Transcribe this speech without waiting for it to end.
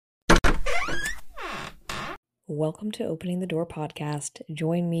Welcome to Opening the Door podcast.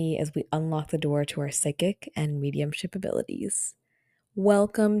 Join me as we unlock the door to our psychic and mediumship abilities.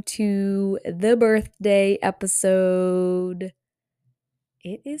 Welcome to the birthday episode.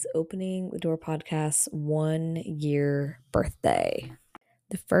 It is Opening the Door podcast's 1 year birthday.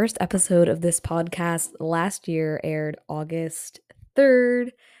 The first episode of this podcast last year aired August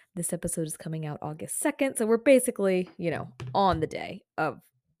 3rd. This episode is coming out August 2nd, so we're basically, on the day of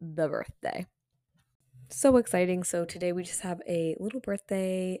the birthday. So exciting. So today we just have a little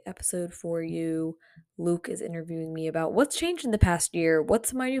birthday episode for you. Luke is interviewing me about what's changed in the past year,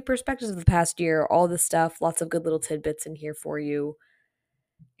 what's my new perspectives of the past year, all this stuff, lots of good little tidbits in here for you.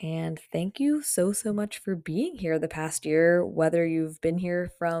 And thank you so much for being here the past year, whether you've been here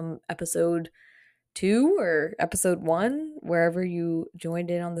from episode 2 or episode 1, wherever you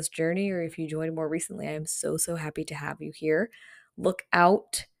joined in on this journey, or if you joined more recently. I am so happy to have you here. Look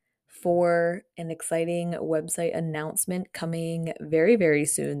out for an exciting website announcement coming very, very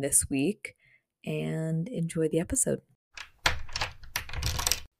soon this week, and enjoy the episode.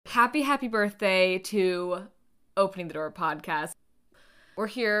 Happy birthday to Opening the Door podcast. We're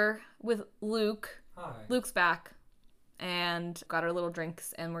here with Luke. Hi. Luke's back and got our little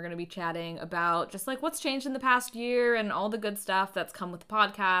drinks, and we're going to be chatting about just like what's changed in the past year and all the good stuff that's come with the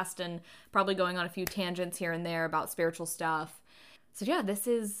podcast, and probably going on a few tangents here and there about spiritual stuff. So yeah, this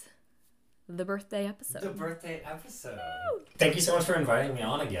is the birthday episode. The birthday episode. Woo! Thank you so much for inviting me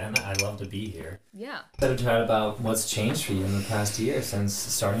on again. I love to be here. Yeah. To chat about what's changed for you in the past year since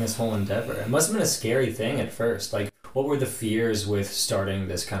starting this whole endeavor. It must have been a scary thing at first. Like, what were the fears with starting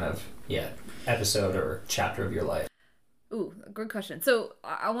this kind of, episode or chapter of your life? Ooh, good question. So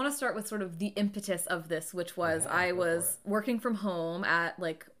I want to start with sort of the impetus of this, which was I was working from home at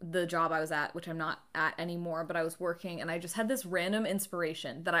like the job I was at, which I'm not at anymore, but I was working, and I just had this random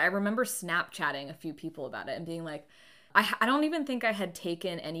inspiration that I remember Snapchatting a few people about it and being like, I don't even think I had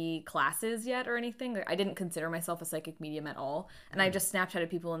taken any classes yet or anything. I didn't consider myself a psychic medium at all. And I just Snapchatted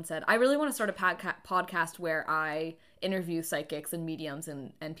people and said, I really want to start a podcast where I interview psychics and mediums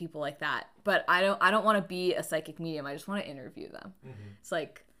and people like that. But I don't want to be a psychic medium. I just want to interview them. Mm-hmm.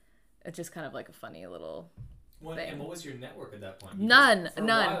 It's just kind of like a funny little thing. And what was your network at that point? None.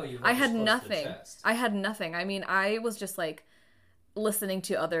 I had nothing. I mean, I was just like listening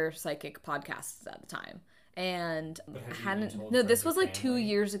to other psychic podcasts at the time. And this was like 2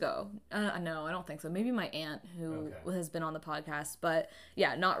 years ago. No, I don't think so. Maybe my aunt who has been on the podcast, but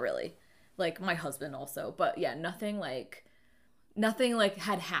yeah, not really. Like my husband also, but yeah, nothing like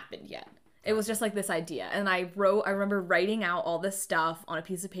had happened yet. It was just like this idea. And I remember writing out all this stuff on a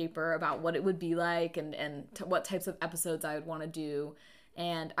piece of paper about what it would be like and what types of episodes I would want to do.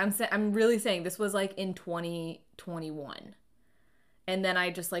 And I'm really saying this was like in 2021. And then I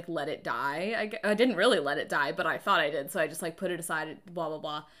just, like, let it die. I didn't really let it die, but I thought I did. So I just, like, put it aside, blah, blah,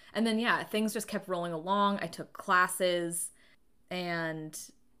 blah. And then, yeah, things just kept rolling along. I took classes. And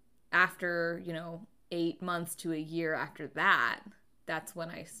after, 8 months to a year after that, that's when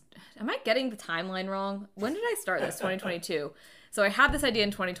am I getting the timeline wrong? When did I start this? 2022. So I had this idea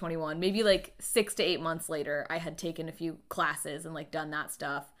in 2021. Maybe, like, 6 to 8 months later, I had taken a few classes and, like, done that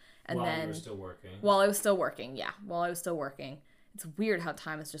stuff. And while then, you were still working? While I was still working, yeah. While I was still working. It's weird how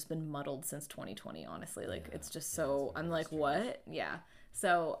time has just been muddled since 2020, honestly. Like, it's just so, I'm like, what? Yeah.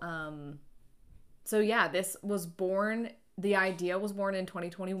 So yeah, this was born, the idea was born in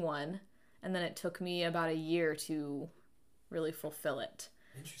 2021, and then it took me about a year to really fulfill it.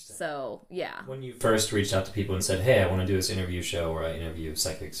 Interesting. So, yeah. When you first reached out to people and said, hey, I want to do this interview show where I interview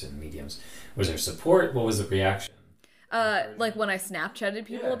psychics and mediums, was there support? What was the reaction? Like, when I Snapchatted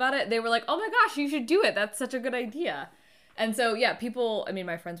people about it, they were like, oh my gosh, you should do it. That's such a good idea. And so, yeah,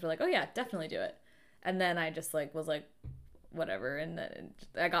 my friends were like, oh yeah, definitely do it. And then I just was like, whatever. And then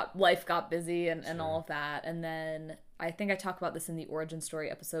life got busy and all of that. And then I think I talk about this in the origin story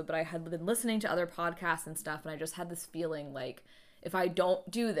episode, but I had been listening to other podcasts and stuff. And I just had this feeling like, if I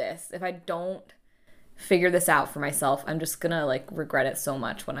don't do this, if I don't figure this out for myself, I'm just gonna regret it so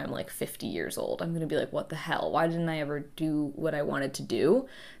much when I'm 50 years old. I'm gonna be like, what the hell? Why didn't I ever do what I wanted to do?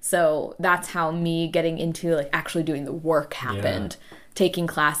 So that's how me getting into actually doing the work happened, taking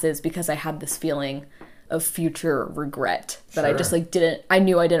classes, because I had this feeling of future regret that I just I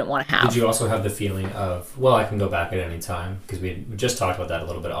knew I didn't want to have. Did you also have the feeling of, well, I can go back at any time? Because we just talked about that a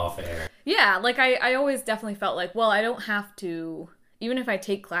little bit off air. Yeah, I always definitely felt like, well, I don't have to. Even if I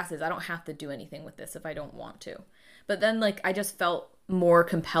take classes, I don't have to do anything with this if I don't want to. But then, I just felt more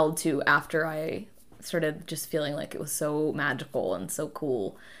compelled to after I started just feeling like it was so magical and so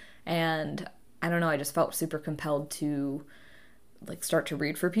cool. And I don't know, I just felt super compelled to, start to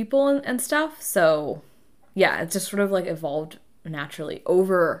read for people and stuff. So yeah, it just sort of like evolved naturally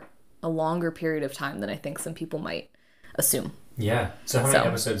over a longer period of time than I think some people might assume. Yeah. So how many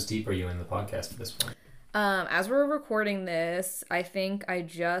episodes deep are you in the podcast at this point? As we're recording this, I think I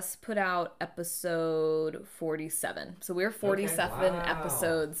just put out episode 47. So we're 47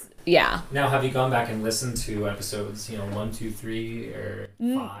 episodes. Yeah. Now, have you gone back and listened to episodes, 1, 2, 3, or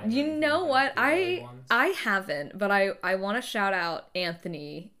 5? You know what? I haven't, but I want to shout out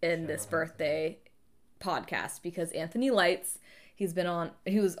Anthony in this birthday podcast, because Anthony Lights, he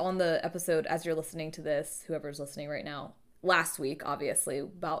was on the episode as you're listening to this, whoever's listening right now, last week, obviously,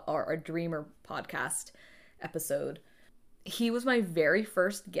 about our Dreamer podcast episode. He was my very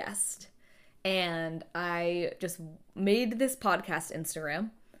first guest, and I just made this podcast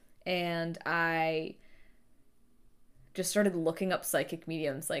Instagram, and I just started looking up psychic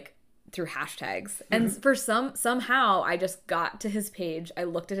mediums, like, through hashtags. And for somehow I just got to his page, I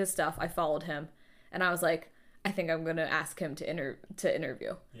looked at his stuff, I followed him, and I was like, I think I'm gonna ask him to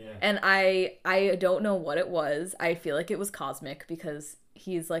interview. Yeah. And I don't know what it was. I feel like it was cosmic, because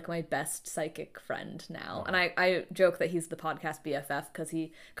he's like my best psychic friend now. And I joke that he's the podcast BFF because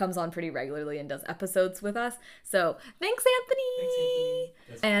he comes on pretty regularly and does episodes with us. So thanks, Anthony.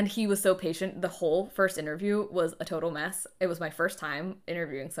 And he was so patient. The whole first interview was a total mess. It was my first time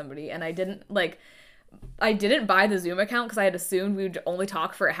interviewing somebody, and I didn't buy the Zoom account because I had assumed we would only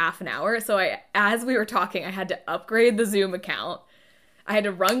talk for a half an hour. So as we were talking, I had to upgrade the Zoom account. I had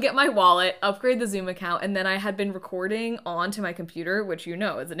to get my wallet, upgrade the Zoom account, and then I had been recording onto my computer, which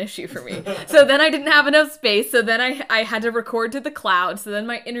is an issue for me. So then I didn't have enough space. So then I had to record to the cloud. So then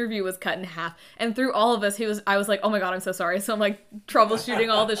my interview was cut in half. And through all of this, I was like, oh my God, I'm so sorry. So I'm like troubleshooting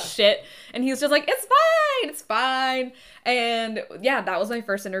all this shit. And he was just like, it's fine. And yeah, that was my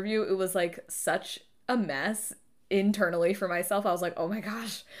first interview. It was like such a mess internally for myself. I was like, oh my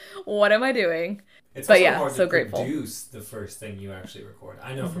gosh, what am I doing? It's also hard to produce the first thing you actually record.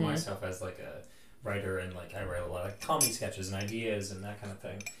 I know for myself, as like a writer, and like I write a lot of comedy sketches and ideas and that kind of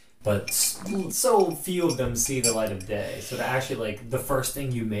thing, but so few of them see the light of day. So to actually, like, the first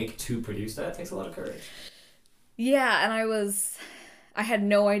thing you make to produce that takes a lot of courage. Yeah, and I had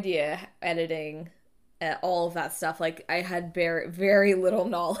no idea editing, all of that stuff. Like, I had very, very little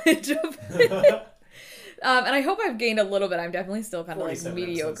knowledge of it. And I hope I've gained a little bit. I'm definitely still kind of like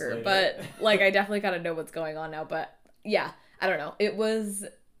mediocre, but like I definitely kind of know what's going on now. But yeah, I don't know. It was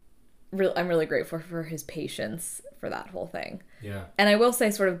I'm really grateful for his patience for that whole thing. Yeah. And I will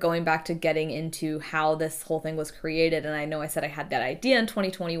say, sort of going back to getting into how this whole thing was created. And I know I said I had that idea in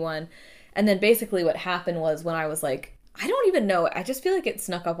 2021. And then basically what happened was, when I was like, I don't even know, I just feel like it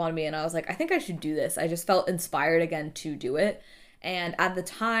snuck up on me, and I was like, I think I should do this. I just felt inspired again to do it. And at the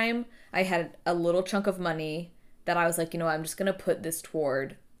time, I had a little chunk of money that I was like, I'm just going to put this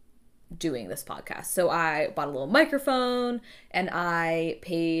toward doing this podcast. So I bought a little microphone, and I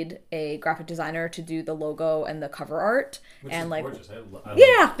paid a graphic designer to do the logo and the cover art. Which is gorgeous.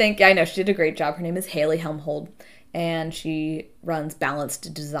 I know, she did a great job. Her name is Haley Helmhold, and she runs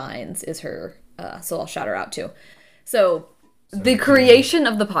Balanced Designs is her, so I'll shout her out too. So the creation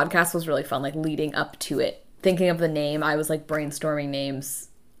of the podcast was really fun, like leading up to it. Thinking of the name, I was like brainstorming names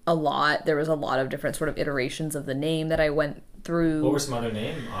a lot. There was a lot of different sort of iterations of the name that I went through. What were some other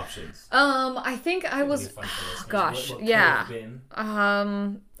name options? I think I was, gosh, what yeah.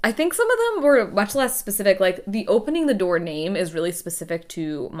 I think some of them were much less specific. Like, the Opening the Door name is really specific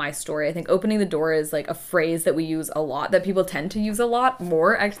to my story. I think opening the door is like a phrase that we use a lot, that people tend to use a lot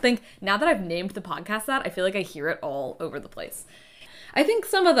more. I think now that I've named the podcast that, I feel like I hear it all over the place. I think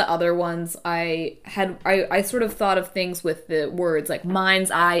some of the other ones I sort of thought of things with the words like mind's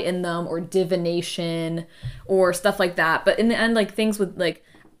eye in them, or divination, or stuff like that. But in the end, like, things with like,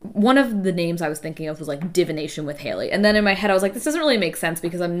 one of the names I was thinking of was like divination with Haley. And then in my head I was like, this doesn't really make sense,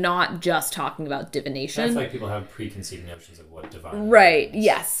 because I'm not just talking about divination. That's like people have preconceived notions of what divine is.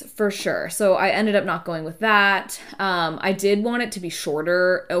 Yes, for sure. So I ended up not going with that. I did want it to be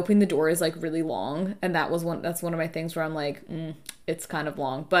shorter. Opening the Door is like really long, and that's one of my things where I'm like, it's kind of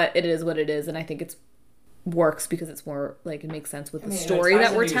long, but it is what it is, and I think it's works because it's more like, it makes sense with the story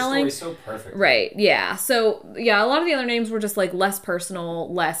that we're telling. So perfect. Right. Yeah. So yeah, a lot of the other names were just like less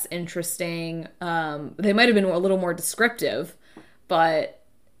personal, less interesting. They might have been a little more descriptive, but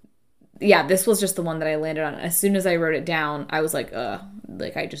yeah, this was just the one that I landed on. As soon as I wrote it down, I was like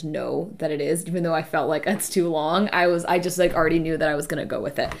I just know that it is, even though I felt like it's too long. I just like already knew that I was going to go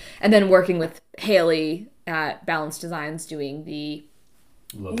with it. And then working with Haley at Balanced Designs, doing the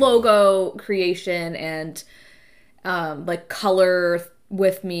logo creation and like color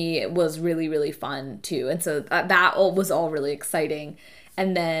with me, was really, really fun too. And so that was all really exciting.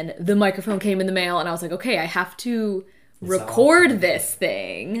 And then the microphone came in the mail, and I was like, okay, I have to record this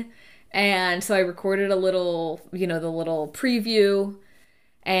thing. And so I recorded a little, the little preview.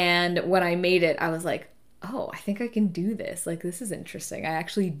 And when I made it, I was like, oh, I think I can do this. Like, this is interesting. I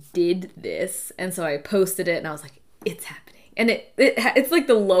actually did this. And so I posted it, and I was like, it's happening. And it's like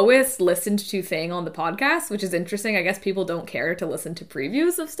the lowest listened to thing on the podcast, which is interesting. I guess people don't care to listen to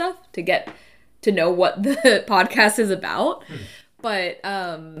previews of stuff to get to know what the podcast is about. But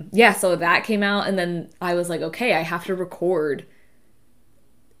yeah, so that came out, and then I was like, okay, I have to record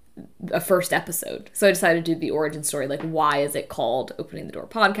a first episode. So I decided to do the origin story, like, why is it called Opening the Door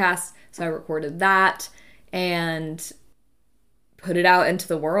Podcast? So I recorded that and put it out into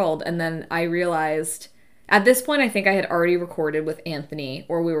the world. And then I realized at this point, I think I had already recorded with Anthony,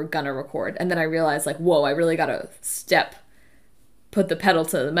 or we were gonna record. And then I realized, like, whoa, I really gotta put the pedal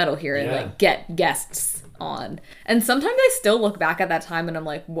to the metal here and like get guests on. And sometimes I still look back at that time and I'm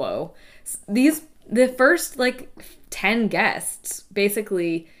like, whoa, the first like 10 guests,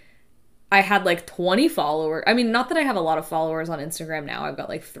 basically I had like 20 followers. I mean, not that I have a lot of followers on Instagram now. I've got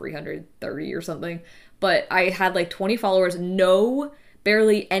like 330 or something, but I had like 20 followers,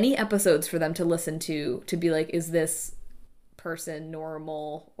 barely any episodes for them to listen to be like, is this person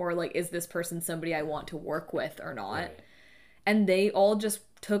normal? Or like, is this person somebody I want to work with or not? Right. And they all just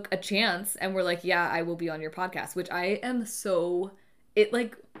took a chance and were like, yeah, I will be on your podcast, which I am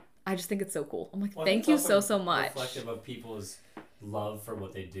I just think it's so cool. I'm like, well, thank you so much. Reflective of people's love for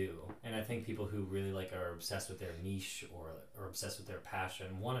what they do. And I think people who really like are obsessed with their niche or obsessed with their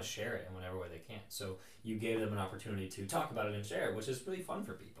passion want to share it in whatever way they can. So you gave them an opportunity to talk about it and share it, which is really fun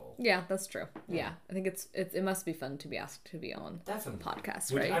for people. Yeah, that's true. Yeah. I think it must be fun to be asked to be on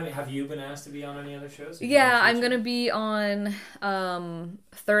podcasts, right? I mean, have you been asked to be on any other shows? Yeah, I'm going to be on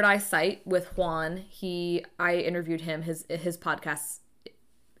Third Eye Sight with Juan. I interviewed him. His podcast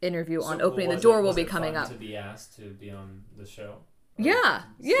interview on Opening the Door will be coming up. To be asked to be on the show? Yeah,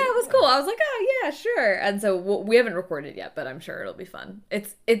 it was cool. I was like, oh yeah, sure. And so we haven't recorded yet, but I'm sure it'll be fun.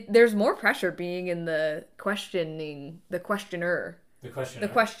 There's more pressure being in the questionee, the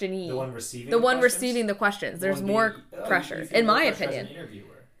one receiving the questions. There's more pressure, in my opinion.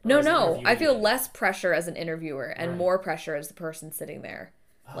 No, I feel less pressure as an interviewer and more pressure as the person sitting there.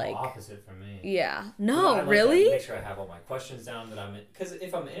 Like opposite for me. Yeah. No, really? Make sure I have all my questions down because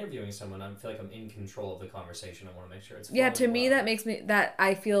if I'm interviewing someone, I feel like I'm in control of the conversation. I want to make sure it's to me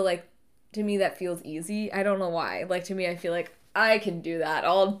that feels easy. I don't know why. Like, to me, I feel like I can do that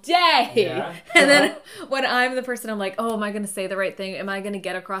all day. Yeah. And then when I'm the person, I'm like, oh, am I going to say the right thing? Am I going to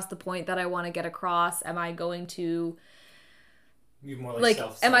get across the point that I want to get across? Am I going to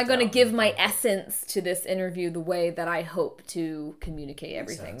am I going to give my essence to this interview the way that I hope to communicate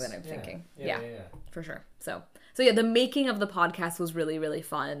everything that I'm thinking? Yeah, for sure. So yeah, the making of the podcast was really, really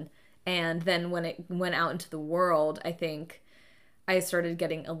fun. And then when it went out into the world, I think I started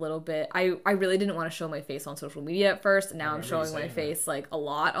getting a little bit, I really didn't want to show my face on social media at first. And now I'm showing my face like a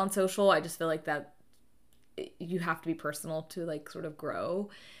lot on social. I just feel like that you have to be personal to like sort of grow.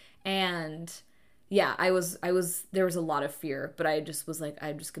 And yeah, there was a lot of fear, but I just was like,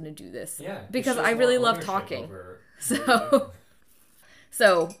 I'm just going to do this. Yeah. Because I really love talking.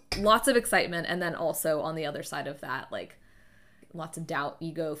 So lots of excitement. And then also on the other side of that, like lots of doubt,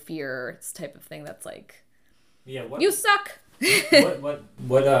 ego, fear, this type of thing that's like, you suck.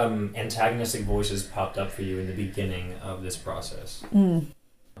 what antagonistic voices popped up for you in the beginning of this process?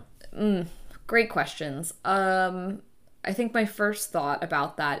 Great questions. I think my first thought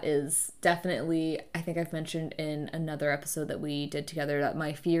about that is definitely, I think I've mentioned in another episode that we did together that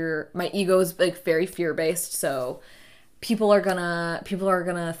my ego is like very fear-based. So people are gonna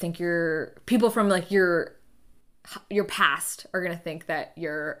think people from like your past are gonna think that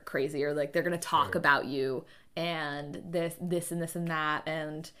you're crazy, or like they're gonna talk about you and this and this and that,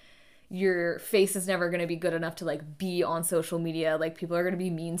 and your face is never going to be good enough to like be on social media. Like people are going to be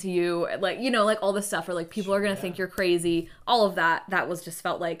mean to you, like, like all this stuff, or like people are going to think you're crazy. All of that was just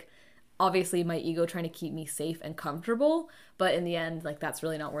felt like obviously my ego trying to keep me safe and comfortable. But in the end, like that's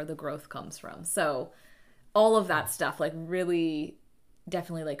really not where the growth comes from. So all of that stuff, like really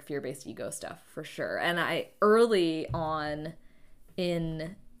definitely like fear-based ego stuff for sure. And I early on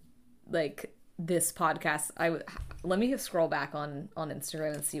in like this podcast, let me scroll back on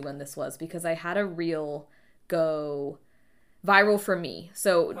Instagram and see when this was, because I had a reel go viral for me.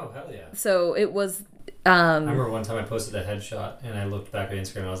 So hell yeah. So it was I remember one time I posted a headshot and I looked back at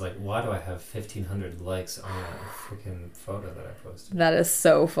Instagram and I was like, why do I have 1,500 likes on a freaking photo that I posted? That is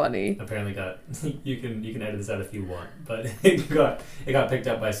so funny. Apparently you can edit this out if you want, but it got picked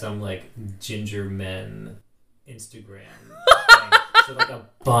up by some like ginger men Instagram thing. So like a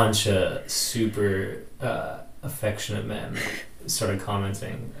bunch of super affectionate men started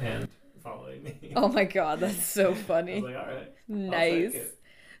commenting and following me. Oh my god, that's so I funny. was like, all right, Nice. I'll take it.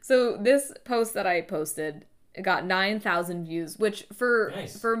 So this post that I posted got 9,000 views, which for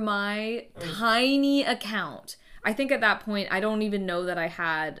Nice. my tiny account, I think at that point I don't even know that I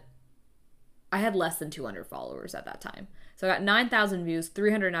had less than 200 followers at that time. So I got 9,000 views,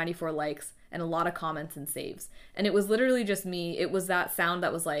 394 likes, and a lot of comments and saves. And it was literally just me. It was that sound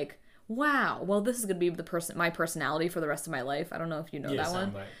that was like, wow, well, this is going to be my personality for the rest of my life. I don't know if you know that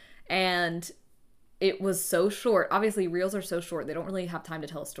one. Soundbite. And it was so short. Obviously, reels are so short. They don't really have time to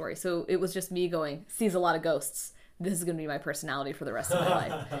tell a story. So it was just me going, sees a lot of ghosts. This is going to be my personality for the rest of my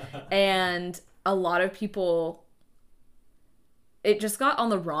life. And a lot of people, it just got on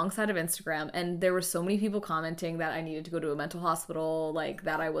the wrong side of Instagram. And there were so many people commenting that I needed to go to a mental hospital, like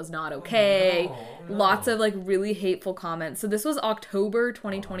that I was not okay. Oh, no. Lots of like really hateful comments. So this was October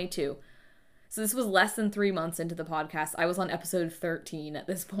 2022. So this was less than 3 months into the podcast. I was on episode 13 at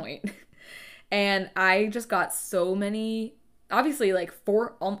this point. And I just got so many, obviously like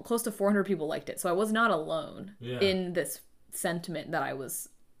close to 400 people liked it. So I was not alone in this sentiment that I was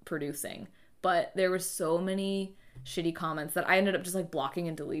producing. But there were so many shitty comments that I ended up just like blocking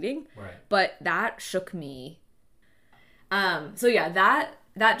and deleting. Right. But that shook me. So yeah,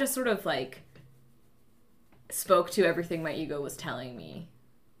 that just sort of like spoke to everything my ego was telling me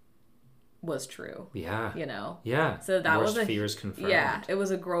was true. Yeah. You know? Yeah. So that Worst was fears confirmed. Yeah, it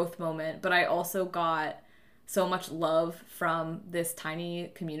was a growth moment, but I also got so much love from this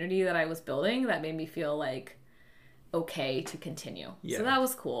tiny community that I was building that made me feel like okay to continue. Yeah. So that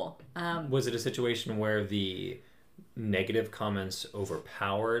was cool. Was it a situation where the negative comments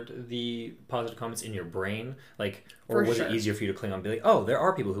overpowered the positive comments in your brain? Like, or was it easier for you to cling on and be like, oh, there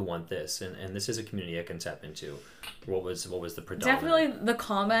are people who want this and this is a community I can tap into? What was the predominant? Definitely the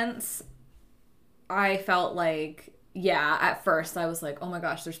comments, I felt like, yeah, at first I was like, oh my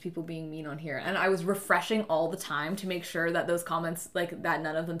gosh, there's people being mean on here. And I was refreshing all the time to make sure that those comments, like that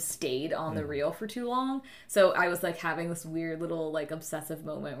none of them stayed on the reel for too long. So I was like having this weird little like obsessive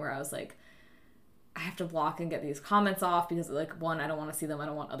moment where I was like, I have to block and get these comments off because like, one, I don't want to see them. I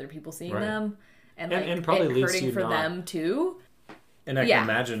don't want other people seeing them. And like and probably it leads hurting you for not... them too. And I can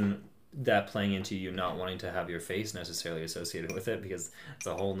imagine that playing into you not wanting to have your face necessarily associated with it because it's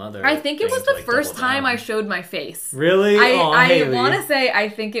a whole nother... I think it was the first time I showed my face. Really? I want to say I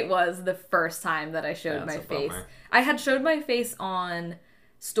think it was the first time that I showed my face. Bummer. I had showed my face on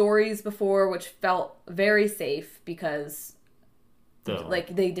stories before, which felt very safe because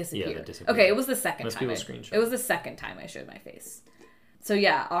like they disappeared. Yeah, they disappeared. Okay, it was the second time. Screenshot. It was the second time I showed my face. So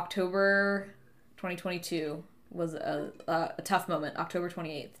yeah, October 2022 was a tough moment. October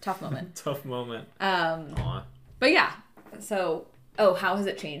 28th, tough moment. Tough moment. But yeah, so, how has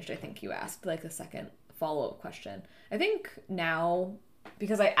it changed? I think you asked, like, a second follow-up question. I think now,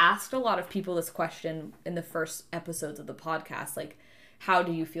 because I asked a lot of people this question in the first episodes of the podcast, like, how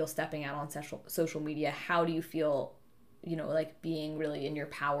do you feel stepping out on social media? How do you feel, you know, like, being really in your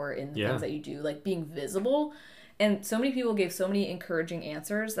power in the things that you do, like, being visible? And so many people gave so many encouraging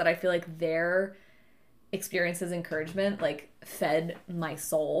answers that I feel like their experiences, encouragement, like, fed my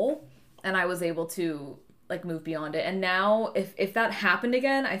soul, and I was able to like move beyond it. And now if that happened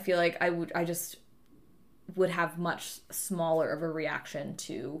again, I feel like I just would have much smaller of a reaction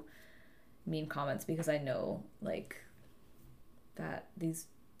to mean comments because I know like that these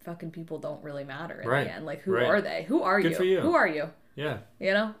fucking people don't really matter in the end. Like, who are they? Who are Good you? for you? Who are you? Yeah.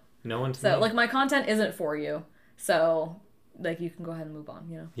 You know? No one to So me. like my content isn't for you. So like you can go ahead and move on,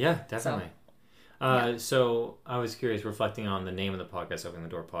 you know? Yeah, definitely. So I was curious, reflecting on the name of the podcast, Opening the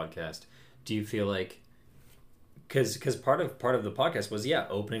Door Podcast, do you feel like, because part of the podcast was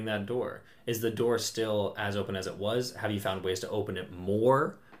opening that door. Is the door still as open as it was? Have you found ways to open it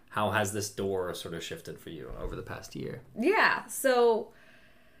more? How has this door sort of shifted for you over the past year? Yeah, so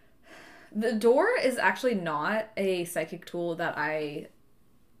the door is actually not a psychic tool that I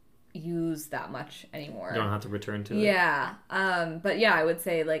use that much anymore. You don't have to return to it. Yeah. But yeah, I would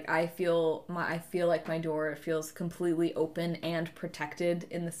say like I feel like my door feels completely open and protected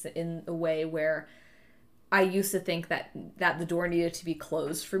in a way where I used to think that the door needed to be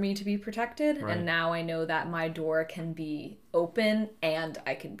closed for me to be protected, and now I know that my door can be open and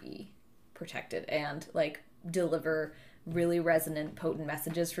I can be protected and like deliver really resonant, potent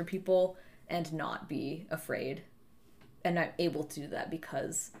messages for people and not be afraid. And I'm able to do that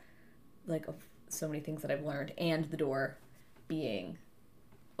because like of so many things that I've learned and the door being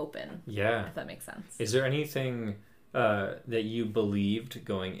open. Yeah. If that makes sense. Is there anything that you believed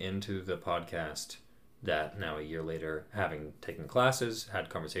going into the podcast that now a year later, having taken classes, had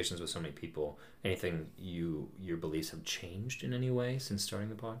conversations with so many people, anything your beliefs have changed in any way since starting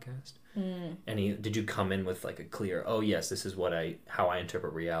the podcast? Did you come in with like a clear, oh yes, this is how I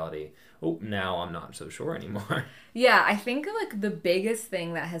interpret reality? Oh, now I'm not so sure anymore. Yeah, I think like the biggest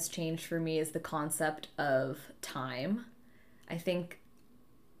thing that has changed for me is the concept of time. I think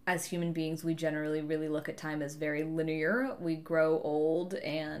as human beings, we generally really look at time as very linear. We grow old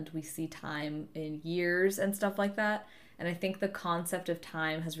and we see time in years and stuff like that. And I think the concept of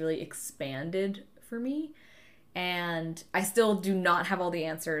time has really expanded for me. And I still do not have all the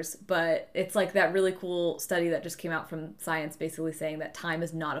answers, but it's like that really cool study that just came out from science basically saying that time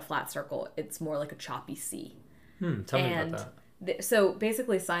is not a flat circle. It's more like a choppy sea. Tell me about that. So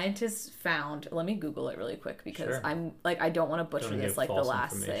basically scientists found, let me Google it really quick because Sure. I'm like, I don't want to butcher this like the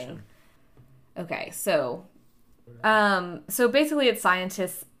last thing. Okay. So basically it's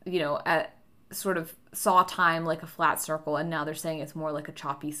scientists, sort of saw time like a flat circle, and now they're saying it's more like a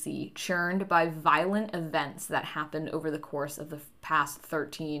choppy sea, churned by violent events that happened over the course of the past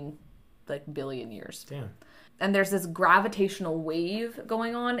 13 billion years. Damn. And there's this gravitational wave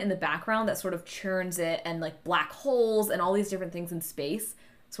going on in the background that sort of churns it, and like black holes and all these different things in space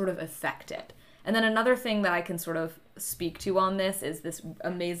sort of affect it. And then another thing that I can sort of speak to on this is this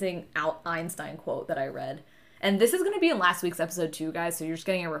amazing Einstein quote that I read. And this is going to be in last week's episode too, guys, so you're just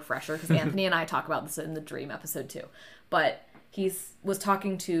getting a refresher because Anthony and I talk about this in the Dream episode too. But he was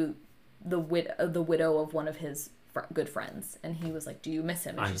talking to the widow of one of his good frids, and he was like, "Do you miss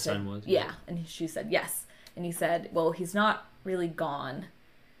him?" And Einstein she said, was? "Yeah." And she said, "Yes." And he said, "Well, he's not really gone.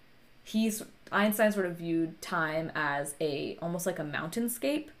 Einstein sort of viewed time as almost like a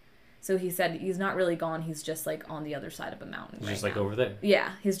mountainscape. So he said he's not really gone. He's just like on the other side of a mountain. He's right just like now. over there.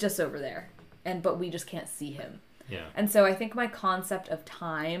 Yeah, he's just over there. But we just can't see him." Yeah. And so I think my concept of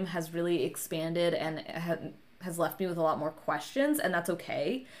time has really expanded and has left me with a lot more questions, and that's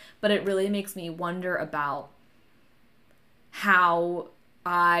okay. But it really makes me wonder about how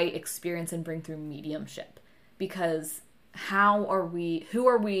I experience and bring through mediumship. Because who are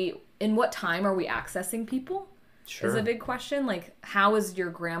we, in what time are we accessing people? Sure. Is a big question. Like, how is your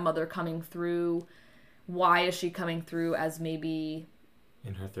grandmother coming through? Why is she coming through as maybe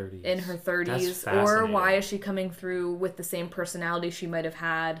in her 30s? That's or why is she coming through with the same personality she might have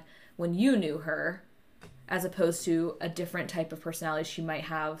had when you knew her, as opposed to a different type of personality she might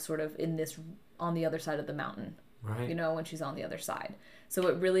have sort of on the other side of the mountain, right? When she's on the other side. So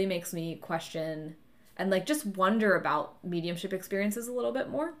it really makes me question and like just wonder about mediumship experiences a little bit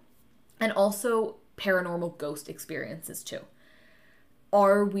more, and also paranormal ghost experiences too.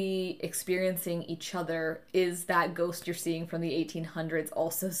 Are we experiencing each other? Is that ghost you're seeing from the 1800s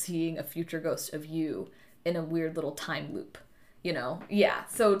also seeing a future ghost of you in a weird little time loop? Yeah.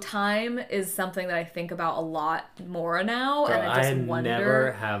 So time is something that I think about a lot more now. Bro, and I just wonder.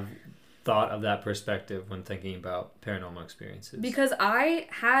 Never have thought of that perspective when thinking about paranormal experiences. Because I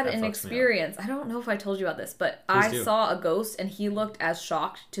had an experience. I don't know if I told you about this, but I saw a ghost and he looked as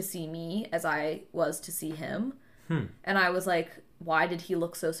shocked to see me as I was to see him. And I was like, why did he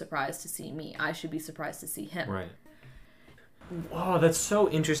look so surprised to see me? I should be surprised to see him. Right. Wow, that's so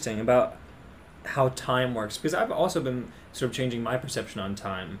interesting about how time works. Because I've also been sort of changing my perception on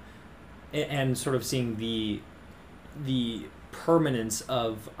time and sort of seeing the permanence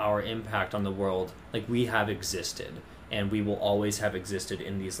of our impact on the world. Like, we have existed and we will always have existed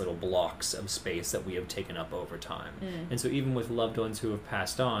in these little blocks of space that we have taken up over time. And so even with loved ones who have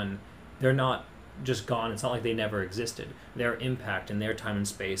passed on, they're not just gone. It's not like they never existed. Their impact and their time and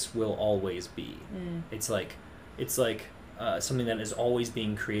space will always be. It's like something that is always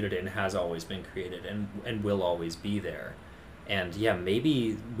being created and has always been created and will always be there. And yeah,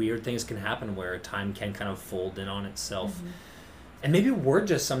 maybe weird things can happen where time can kind of fold in on itself. And maybe we're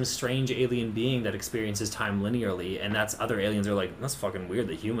just some strange alien being that experiences time linearly, and that's other aliens are like, that's fucking weird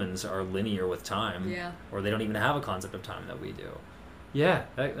that humans are linear with time. Yeah. Or they don't even have a concept of time that we do. Yeah,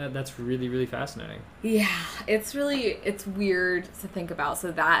 that's really, really fascinating. Yeah, it's weird to think about.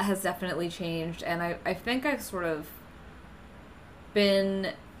 So that has definitely changed, and I think I've sort of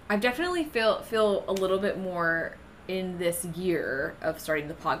I've definitely feel a little bit more in this year of starting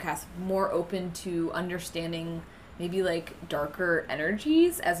the podcast, more open to understanding maybe like darker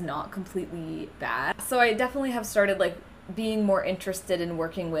energies as not completely bad. So I definitely have started like being more interested in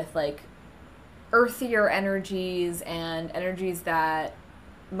working with like earthier energies and energies that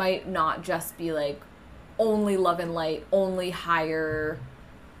might not just be like only love and light, only higher,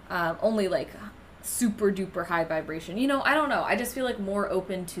 only like super duper high vibration. I don't know. I just feel like more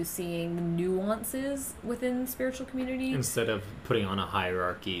open to seeing the nuances within spiritual community instead of putting on a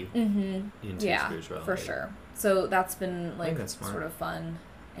hierarchy into spirituality. For sure. So that's been like that's smart. Sort of fun.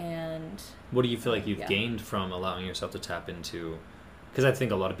 And what do you feel like you've gained from allowing yourself to tap into? Because I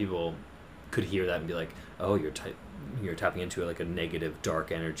think a lot of people could hear that and be like, "Oh, you're tapping into like a negative,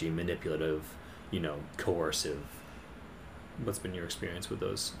 dark energy, manipulative, coercive." What's been your experience with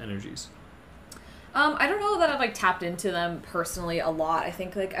those energies? I don't know that I've like tapped into them personally a lot. I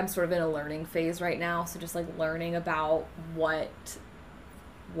think like I'm sort of in a learning phase right now, so just like learning about what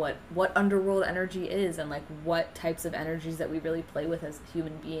underworld energy is and like what types of energies that we really play with as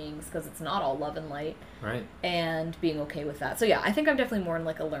human beings, because it's not all love and light. Right. And being okay with that. So yeah, I think I'm definitely more in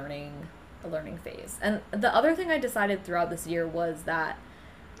like a learning phase. And the other thing I decided throughout this year was that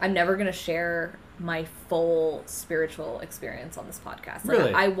I'm never going to share my full spiritual experience on this podcast. Like,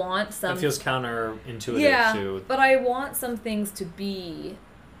 really? I want some... That feels counterintuitive to... but I want some things to be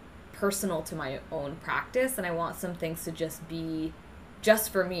personal to my own practice, and I want some things to just be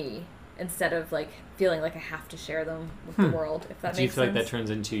just for me, instead of like feeling like I have to share them with the world, if that makes sense. Do you feel like that turns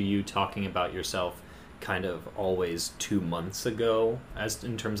into you talking about yourself kind of always 2 months ago, as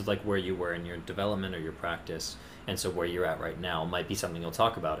in terms of like where you were in your development or your practice, and so where you're at right now might be something you'll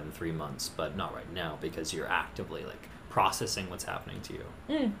talk about in 3 months, but not right now because you're actively like processing what's happening to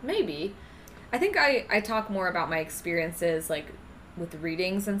you? Maybe. I think I talk more about my experiences like with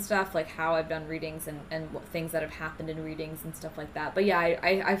readings and stuff, like how I've done readings and what things that have happened in readings and stuff like that. But yeah,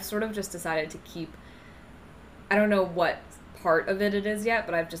 I've sort of just decided to keep, I don't know what part of it is yet,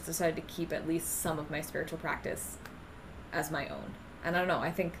 but I've just decided to keep at least some of my spiritual practice as my own. And I don't know,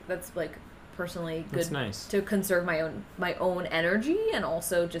 I think that's like personally good. That's nice. To conserve my own energy, and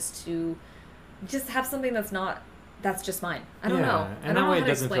also just to have something that's just mine. I don't know. And that way it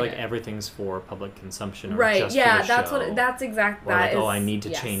doesn't feel like everything's for public consumption or right. just Yeah, for the that's show. That's exactly or that. Like, is, I need to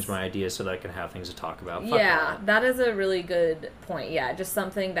yes. change my ideas so that I can have things to talk about. Fuck that is a really good point. Yeah, just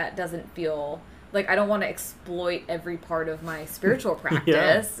something that doesn't feel like I don't want to exploit every part of my spiritual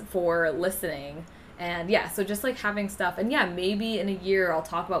practice for listening. And yeah, so just like having stuff, and yeah, maybe in a year I'll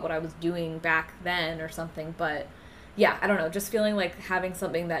talk about what I was doing back then or something, but yeah, I don't know, just feeling like having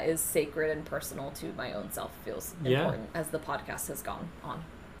something that is sacred and personal to my own self feels important as the podcast has gone on.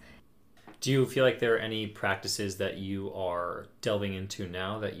 Do you feel like there are any practices that you are delving into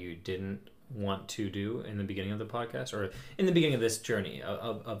now that you didn't want to do in the beginning of the podcast, or in the beginning of this journey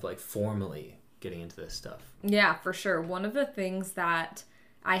of like formally getting into this stuff? Yeah, for sure. One of the things that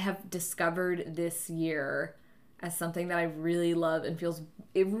I have discovered this year as something that I really love and feels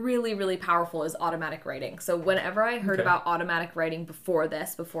really, really powerful is automatic writing. So whenever I heard about automatic writing before when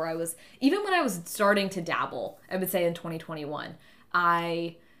I was starting to dabble, I would say in 2021,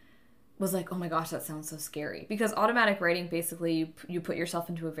 I was like, oh my gosh, that sounds so scary. Because automatic writing, basically, you put yourself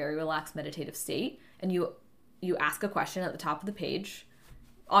into a very relaxed meditative state, and you ask a question at the top of the page.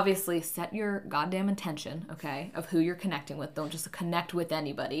 Obviously, set your goddamn intention, okay, of who you're connecting with. Don't just connect with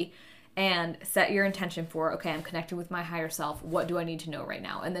anybody. And set your intention for, okay, I'm connecting with my higher self. What do I need to know right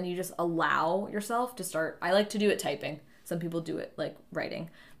now? And then you just allow yourself to start. I like to do it typing. Some people do it like writing,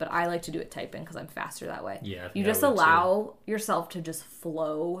 but I like to do it typing because I'm faster that way. Yeah, you just allow yourself to just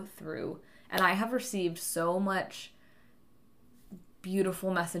flow through. And I have received so much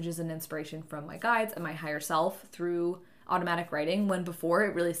beautiful messages and inspiration from my guides and my higher self through automatic writing, when before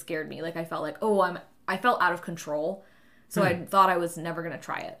it really scared me. Like I felt like, I felt out of control. So I thought I was never going to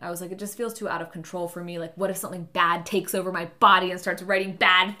try it. I was like, it just feels too out of control for me. Like, what if something bad takes over my body and starts writing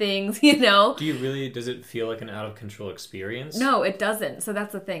bad things, does it feel like an out of control experience? No, it doesn't. So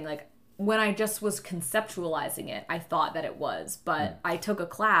that's the thing. Like, when I just was conceptualizing it, I thought that it was. But I took a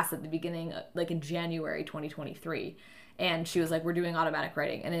class at the beginning, like in January 2023. And she was like, we're doing automatic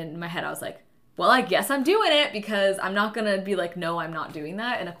writing. And in my head, I was like, well, I guess I'm doing it, because I'm not going to be like, no, I'm not doing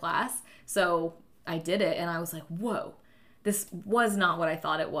that in a class. So I did it, and I was like, whoa. This was not what I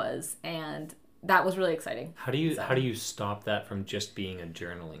thought it was, and that was really exciting. How do you stop that from just being a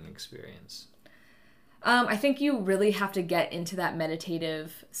journaling experience? I think you really have to get into that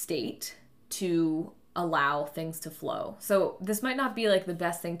meditative state to allow things to flow. So this might not be like the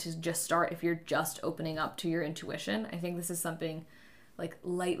best thing to just start if you're just opening up to your intuition. I think this is something like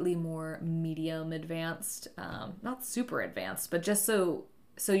lightly more medium advanced, not super advanced, but just so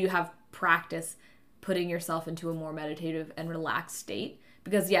you have practice putting yourself into a more meditative and relaxed state.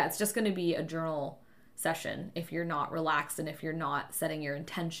 Because it's just going to be a journal session if you're not relaxed, and if you're not setting your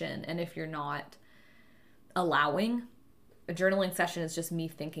intention, and if you're not allowing. a journaling session is just me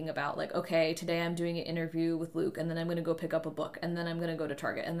thinking about like, okay, today I'm doing an interview with Luke, and then I'm going to go pick up a book, and then I'm going to go to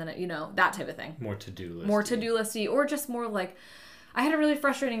Target, and then, that type of thing. More to-do listy. More to-do listy, or just more like, I had a really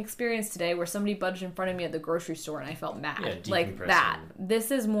frustrating experience today where somebody budged in front of me at the grocery store and I felt mad. Yeah, like that. This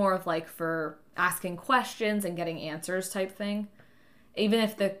is more of like for asking questions and getting answers type thing. Even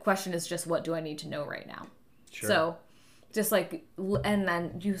if the question is just, what do I need to know right now? Sure. So just like, and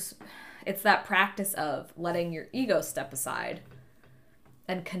then it's that practice of letting your ego step aside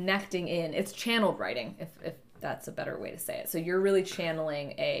and connecting in. It's channeled writing, if that's a better way to say it. So you're really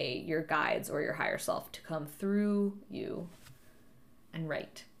channeling your guides or your higher self to come through you and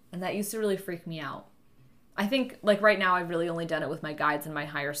write. And that used to really freak me out. I think like right now I've really only done it with my guides and my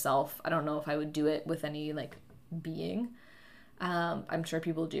higher self. I don't know if I would do it with any like being. I'm sure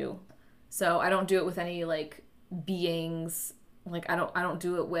people do. So I don't do it with any like beings. Like I don't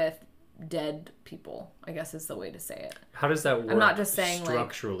do it with dead people, I guess is the way to say it. How does that work? I'm not just saying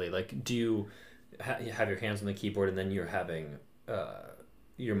structurally. Like do you have your hands on the keyboard and then you're having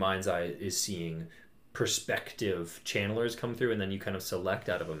your mind's eye is seeing perspective channelers come through and then you kind of select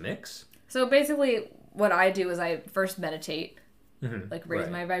out of a mix? So basically what I do is I first meditate, Mm-hmm. raise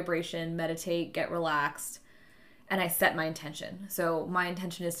my vibration, meditate, get relaxed, and I set my intention. So my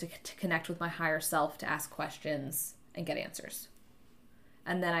intention is to connect with my higher self, to ask questions and get answers.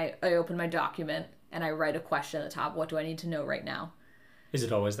 And then I open my document and I write a question at the top. What do I need to know right now? Is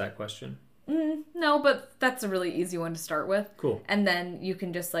it always that question? No, but that's a really easy one to start with. Cool. And then you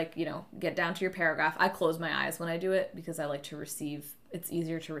can just get down to your paragraph. I close my eyes when I do it because I like to receive. It's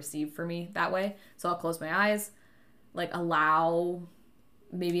easier to receive for me that way. So I'll close my eyes, allow,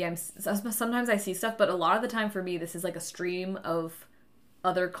 sometimes I see stuff, but a lot of the time for me, this is like a stream of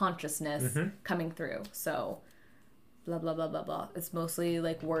other consciousness coming through. So blah, blah, blah, blah, blah. It's mostly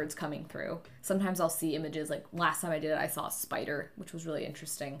like words coming through. Sometimes I'll see images. Like last time I did it, I saw a spider, which was really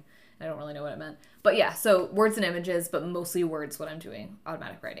interesting. I don't really know what it meant. But yeah, so words and images, but mostly words when I'm doing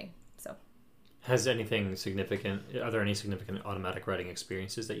automatic writing. So are there any significant automatic writing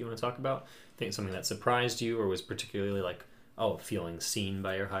experiences that you want to talk about? Think something that surprised you or was particularly feeling seen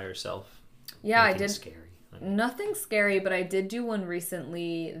by your higher self? Yeah, Anything I did. Scary? Nothing scary, but I did do one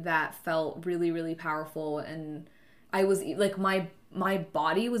recently that felt really, really powerful. And I was my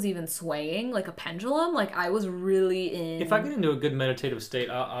body was even swaying like a pendulum. Like I was really in. If I get into a good meditative state,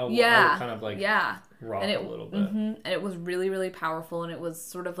 I'll kind of rock a little bit. And it was really, really powerful. And it was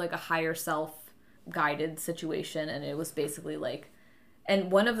sort of like a higher self guided situation. And it was basically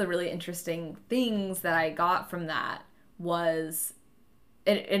and one of the really interesting things that I got from that was,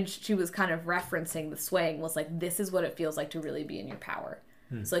 and she was kind of referencing the swaying, was this is what it feels like to really be in your power.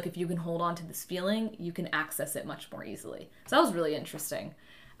 So if you can hold on to this feeling, you can access it much more easily. So that was really interesting.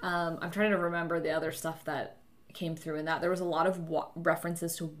 I'm trying to remember the other stuff that came through in that. There was a lot of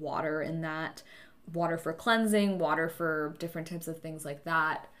references to water in that. Water for cleansing, water for different types of things like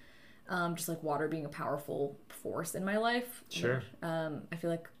that. Just like water being a powerful force in my life. Sure. I feel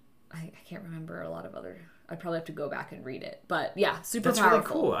like I can't remember a lot of other. I'd probably have to go back and read it. But yeah, super powerful. That's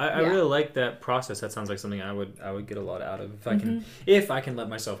really cool. I really like that process. That sounds like something I would get a lot out of if I can let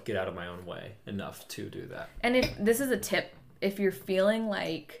myself get out of my own way enough to do that. And if this is a tip, if you're feeling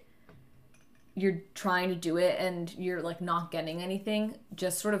like you're trying to do it and you're not getting anything,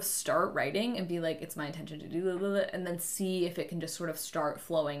 just sort of start writing and be like, it's my intention to do it, and then see if it can just sort of start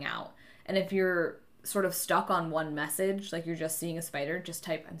flowing out. And if you're sort of stuck on one message, like you're just seeing a spider, just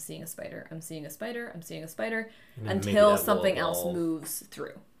type, I'm seeing a spider, I'm seeing a spider, I'm seeing a spider, until something else moves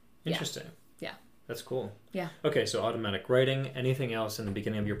through. Interesting. Yeah. That's cool. Yeah. Okay, so automatic writing. Anything else in the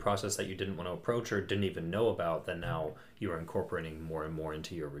beginning of your process that you didn't want to approach or didn't even know about that now you are incorporating more and more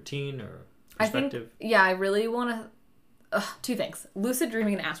into your routine or perspective? I think, I really want to... two things. Lucid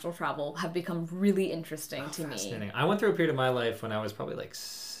dreaming and astral travel have become really interesting to me. I went through a period of my life when I was probably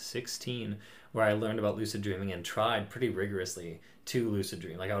 16 where I learned about lucid dreaming and tried pretty rigorously to lucid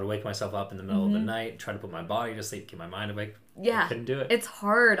dream. I would wake myself up in the middle of the night, try to put my body to sleep, keep my mind awake. Yeah. I couldn't do it. It's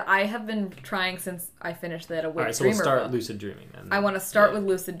hard. I have been trying since I finished that Awake Dreamer. All right, so we'll start book. lucid dreaming then. I want to start with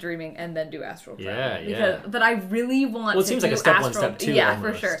lucid dreaming and then do astral travel. Yeah. But I really want to do Well, it seems like a step astral... 1, step 2 Yeah,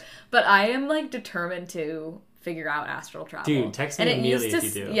 almost. for sure. But I am determined to figure out astral travel. Dude, text me immediately if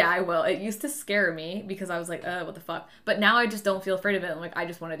you do. Yeah, I will. It used to scare me because I was like, what the fuck? But now I just don't feel afraid of it. I'm I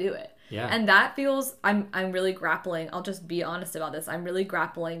just want to do it. Yeah. And that feels, I'm really grappling. I'll just be honest about this. I'm really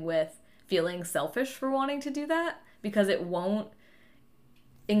grappling with feeling selfish for wanting to do that because it won't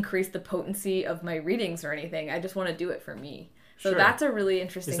increase the potency of my readings or anything. I just want to do it for me. So Sure. that's a really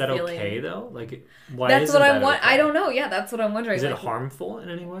interesting Is that feeling. okay though? Like, why That's isn't what I that want. okay? I don't know. Yeah, that's what I'm wondering. Is it like, harmful in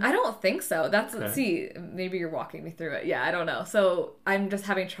any way? I don't think so. That's Okay. see, maybe you're walking me through it. Yeah, I don't know. So I'm just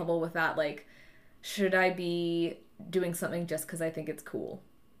having trouble with that. Like, should I be doing something just because I think it's cool?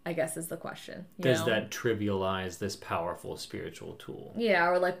 I guess is the question. Does that trivialize this powerful spiritual tool? Yeah,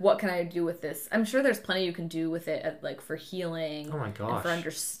 or like, what can I do with this? I'm sure there's plenty you can do with it, like for healing. Oh my and gosh. for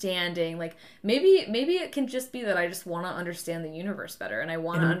understanding. Like maybe it can just be that I just want to understand the universe better, and I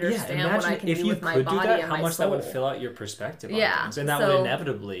want to understand what I can do with my body and how my much soul. that would fill out your perspective on Yeah, things, and that so- would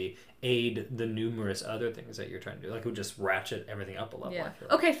inevitably aid the numerous other things that you're trying to do. Like it would just ratchet everything up a level. Yeah. I feel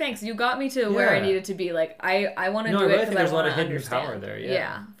like. Okay, thanks. You got me to where I Yeah. needed to be. Like I want to No, I do really it think because there's I a lot want of to hidden understand. power there, yeah.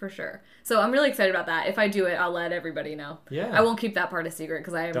 Yeah, for sure. So I'm really excited about that. If I do it, I'll let everybody know. Yeah. I won't keep that part a secret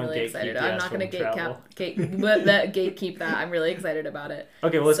because I am Don't really gatekeep excited. the I'm not going to astral travel. gatekeep that. I'm really excited about it.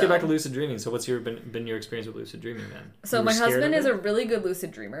 Okay, well, let's So- get back to lucid dreaming. So, what's been your experience with lucid dreaming then? So You were my scared husband of is it? a really good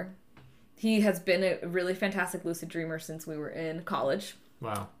lucid dreamer. He has been a really fantastic lucid dreamer since we were in college.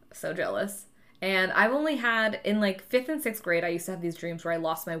 Wow. So jealous. And I've only had, in like 5th and 6th grade, I used to have these dreams where I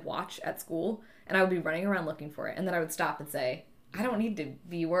lost my watch at school and I would be running around looking for it. And then I would stop and say, I don't need to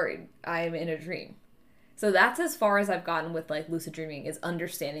be worried. I'm in a dream. So that's as far as I've gotten with like lucid dreaming, is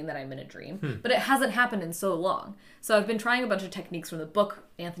understanding that I'm in a dream. But it hasn't happened in so long. So I've been trying a bunch of techniques from the book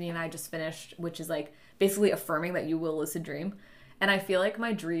Anthony and I just finished, which is like basically affirming that you will lucid dream. And I feel like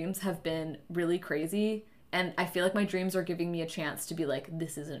my dreams have been really crazy. And I feel like my dreams are giving me a chance to be like,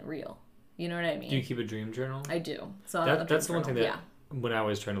 this isn't real. You know what I mean? Do you keep a dream journal? I do. So That's the one thing that yeah. when I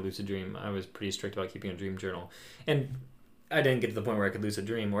was trying to lucid dream, I was pretty strict about keeping a dream journal. And I didn't get to the point where I could lucid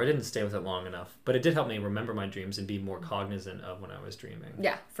dream, or I didn't stay with it long enough. But it did help me remember my dreams and be more cognizant of when I was dreaming.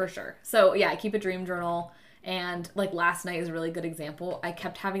 Yeah, for sure. So yeah, I keep a dream journal. And like last night is a really good example. I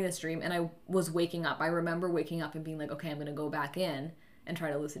kept having this dream and I was waking up. I remember waking up and being like, okay, I'm going to go back in and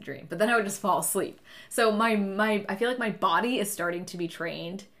try to lucid dream. But then I would just fall asleep. So I feel like my body is starting to be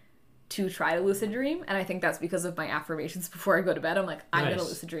trained to try to lucid dream, and I think that's because of my affirmations before I go to bed. I'm like, I'm Nice. gonna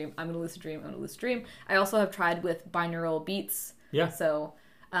lucid dream, I'm gonna lucid dream, I'm gonna lucid dream. I also have tried with binaural beats. Yeah. So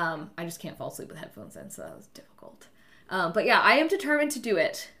I just can't fall asleep with headphones in, so that was difficult. But yeah, I am determined to do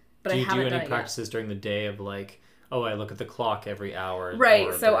it, but Do I you haven't do done any it practices during the day of like, oh, I look at the clock every hour? yet. Right.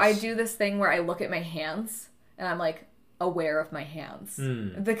 or So I this- do this thing where I look at my hands and I'm like aware of my hands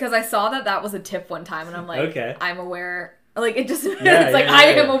Hmm. because I saw that was a tip one time, and I'm like, Okay. I'm aware. Like it just, Yeah, it's like yeah, I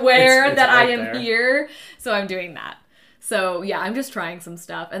yeah, am yeah. aware It's that I right am there. here, so I'm doing that. So yeah, I'm just trying some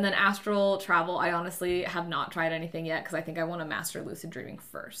stuff, and then astral travel. I honestly have not tried anything yet because I think I want to master lucid dreaming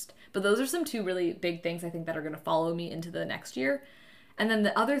first. But those are some two really big things I think that are going to follow me into the next year. And then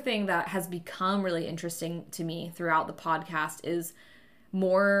the other thing that has become really interesting to me throughout the podcast is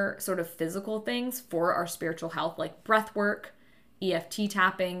more sort of physical things for our spiritual health, like breath work, EFT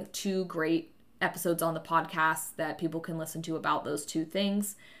tapping, 2 great episodes on the podcast that people can listen to about those 2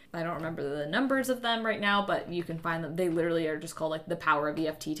 things. I don't remember the numbers of them right now, but you can find them. They literally are just called like the power of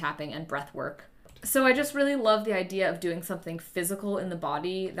EFT tapping and breath work. So I just really love the idea of doing something physical in the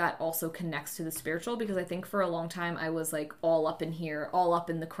body that also connects to the spiritual, because I think for a long time I was like all up in here, all up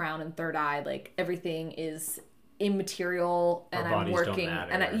in the crown and third eye, like everything is immaterial and Our I'm bodies don't working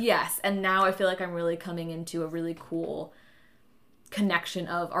matter. yes, and now I feel like I'm really coming into a really cool connection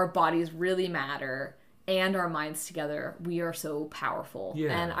of our bodies really matter and our minds together. We are so powerful.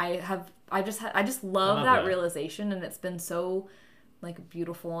 Yeah. And I just love love that that. realization, and it's been so like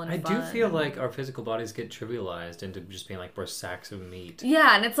beautiful and I fun. do feel like our physical bodies get trivialized into just being like we're sacks of meat.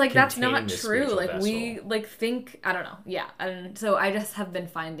 Yeah, and it's like that's Contain not this true. spiritual Like we vessel. like think, I don't know. Yeah. And so I just have been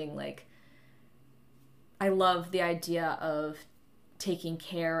finding like I love the idea of taking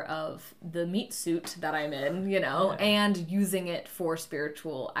care of the meat suit that I'm in, you know, Yeah. and using it for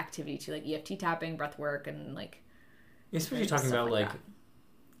spiritual activity too, like EFT tapping, breath work, and like Especially stuff talking about like like that.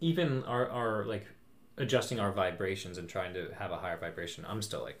 even our like adjusting our vibrations and trying to have a higher vibration. I'm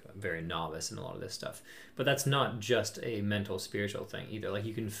still like very novice in a lot of this stuff, but that's not just a mental spiritual thing either. Like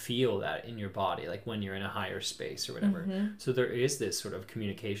you can feel that in your body, like when you're in a higher space or whatever. So there is this sort of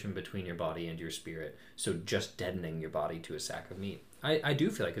communication between your body and your spirit. So just deadening your body to a sack of meat, I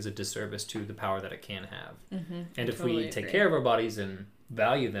do feel like is a disservice to the power that it can have. And if totally we take agree. care of our bodies and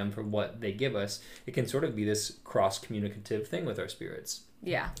value them for what they give us, it can sort of be this cross-communicative thing with our spirits.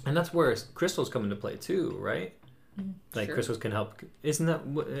 yeah. And that's where crystals come into play too, right? Like Sure. crystals can help. Isn't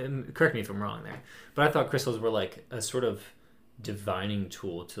that? Correct me if I'm wrong there, but I thought crystals were like a sort of divining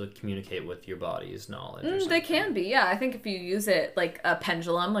tool to communicate with your body's knowledge. Or They something. can be, yeah. I think if you use it like a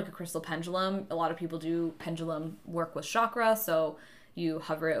pendulum, like a crystal pendulum, a lot of people do pendulum work with chakra. So you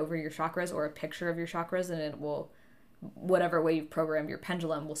hover it over your chakras or a picture of your chakras, and it will whatever way you've programmed your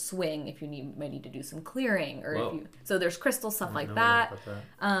pendulum will swing if you might need to do some clearing, or if you, so there's crystal stuff like that.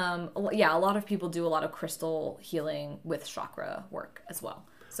 Yeah, a lot of people do a lot of crystal healing with chakra work as well.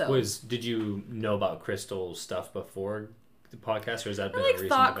 So did you know about crystal stuff before the podcast, or has that been a recent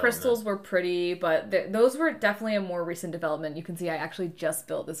thought development? Crystals were pretty, but those were definitely a more recent development. You can see I actually just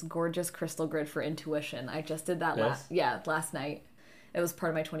built this gorgeous crystal grid for intuition. I just did that last night. It was part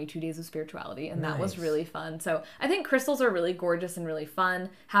of my 22 days of spirituality, and that was really fun. So I think crystals are really gorgeous and really fun.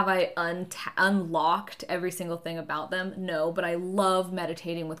 Have I unlocked every single thing about them? No, but I love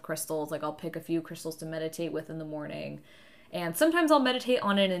meditating with crystals. Like, I'll pick a few crystals to meditate with in the morning, and sometimes I'll meditate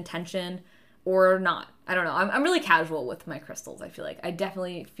on an intention or not. I don't know. I'm really casual with my crystals, I feel like. I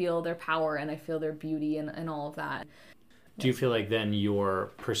definitely feel their power, and I feel their beauty and all of that. Do you feel like then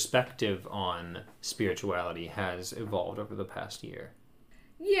your perspective on spirituality has evolved over the past year?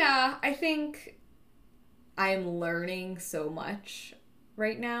 Yeah, I think I'm learning so much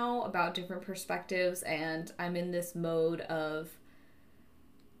right now about different perspectives, and I'm in this mode of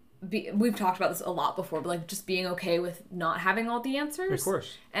we've talked about this a lot before, but like just being okay with not having all the answers. Of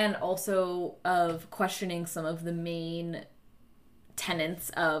course. And also of questioning some of the main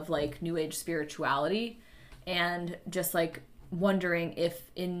tenets of like New Age spirituality, and just like wondering if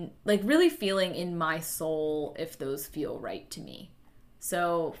really feeling in my soul if those feel right to me.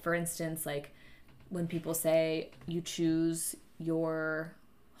 So, for instance, like when people say you choose your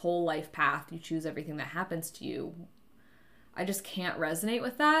whole life path, you choose everything that happens to you, I just can't resonate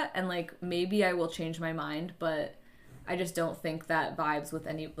with that. And like, maybe I will change my mind, but I just don't think that vibes with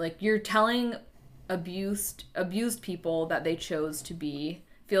any, like, you're telling abused people that they chose to be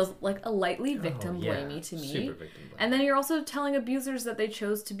feels like a lightly victim blamey to me. Super victim blamey. And then you're also telling abusers that they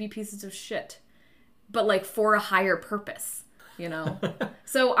chose to be pieces of shit, but like for a higher purpose. You know?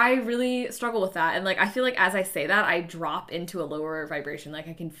 So I really struggle with that. And like, I feel like as I say that, I drop into a lower vibration. Like,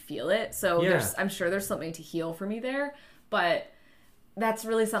 I can feel it. So I'm sure there's something to heal for me there. But that's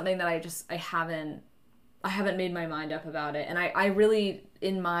really something that I haven't made my mind up about it. And I really,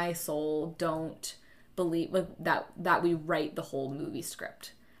 in my soul, don't believe like that we write the whole movie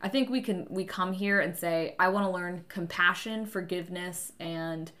script. I think we come here and say, I want to learn compassion, forgiveness,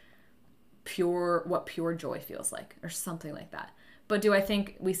 and what pure joy feels like, or something like that. But do I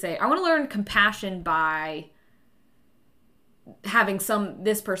think we say, I want to learn compassion by having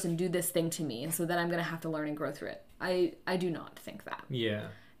this person do this thing to me, and so then I'm going to have to learn and grow through it? I do not think that. Yeah.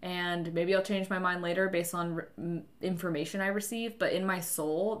 And maybe I'll change my mind later based on information I receive, but in my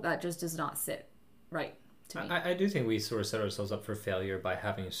soul, that just does not sit right to me. I do think we sort of set ourselves up for failure by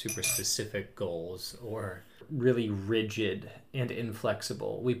having super specific goals, or really rigid and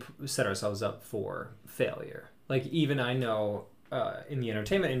inflexible. We set ourselves up for failure. Like, even I know in the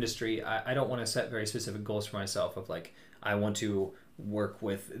entertainment industry, I don't want to set very specific goals for myself of like, I want to work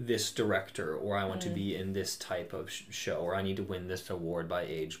with this director, or I want to be in this type of show, or I need to win this award by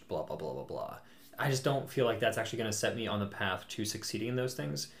age, blah, blah, blah, blah, blah. I just don't feel like that's actually going to set me on the path to succeeding in those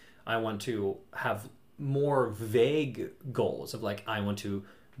things. I want to have more vague goals of like, I want to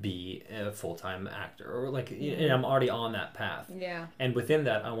be a full-time actor, or like, and I'm already on that path. Yeah. And within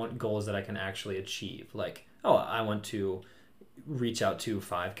that, I want goals that I can actually achieve. Like, I want to reach out to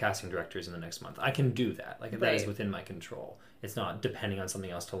 5 casting directors in the next month. I can do that. Like, that is within my control. It's not depending on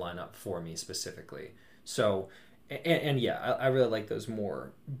something else to line up for me specifically. So, and yeah, I really like those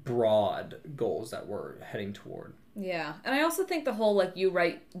more broad goals that we're heading toward. Yeah. And I also think the whole, like, you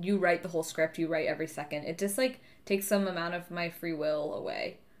write the whole script, you write every second. It just, like, takes some amount of my free will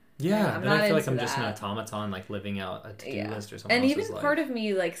away. Yeah, then I feel like I'm just an automaton, like living out a to-do list or something. And even part of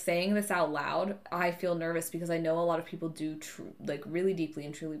me, like, saying this out loud, I feel nervous because I know a lot of people do, like, really deeply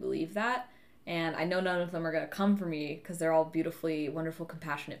and truly believe that. And I know none of them are going to come for me because they're all beautifully, wonderful,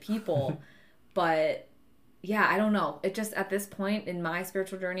 compassionate people. But, yeah, I don't know. It just, at this point in my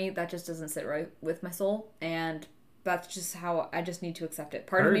spiritual journey, that just doesn't sit right with my soul. And that's just how I just need to accept it.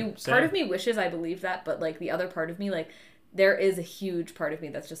 Part of me wishes I believed that, but, like, the other part of me, like, there is a huge part of me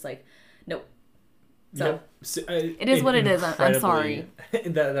that's just like, nope. So, it is what it is. I'm sorry.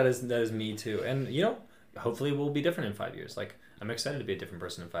 that is me too. And, you know, hopefully we'll be different in 5 years. Like, I'm excited to be a different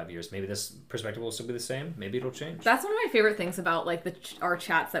person in 5 years. Maybe this perspective will still be the same. Maybe it'll change. That's one of my favorite things about, like, our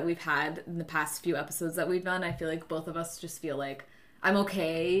chats that we've had in the past few episodes that we've done. I feel like both of us just feel like I'm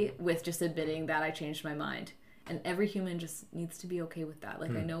okay with just admitting that I changed my mind. And every human just needs to be okay with that.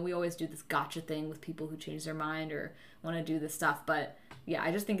 Like, I know we always do this gotcha thing with people who change their mind or want to do this stuff. But, yeah,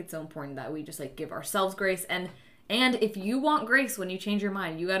 I just think it's so important that we just, like, give ourselves grace. And if you want grace when you change your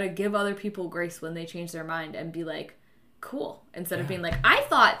mind, you got to give other people grace when they change their mind and be like, cool, instead of being like, I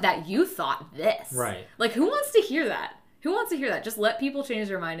thought that you thought this. Right. Like, who wants to hear that? Who wants to hear that? Just let people change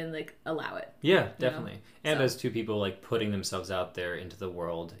their mind and, like, allow it. Yeah, definitely. You know? And So. as two people, like, putting themselves out there into the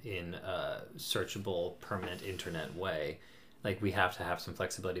world in a searchable, permanent internet way, like, we have to have some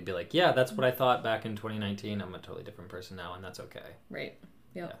flexibility to be like, yeah, that's what I thought back in 2019. I'm a totally different person now, and that's okay. Right.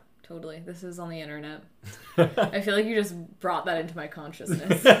 Yep. Yeah. Totally. This is on the internet. I feel like you just brought that into my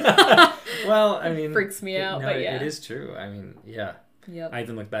consciousness. Well, I mean... Freaks me out, no, but yeah. It is true. I mean, yeah. Yep. I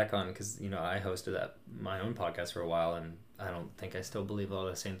even look back on, because, you know, I hosted my own podcast for a while, and I don't think I still believe all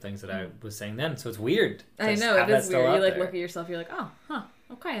the same things that I was saying then. So it's weird. I know, it is weird. You, like, look at yourself, you're like, oh, huh,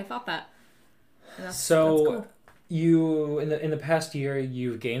 okay, I thought that. And that's cool. You, in the past year,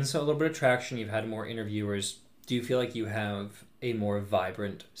 you've gained a little bit of traction. You've had more interviewers. Do you feel like you have a more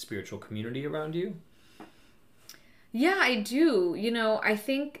vibrant spiritual community around you? Yeah, I do. You know, I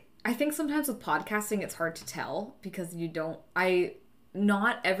think sometimes with podcasting, it's hard to tell because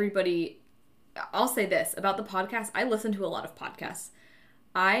not everybody, I'll say this about the podcast. I listen to a lot of podcasts.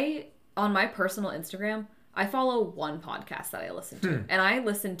 On my personal Instagram, I follow one podcast that I listen to, and I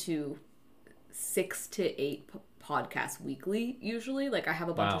listen to 6 to 8 podcasts weekly, usually. Like, I have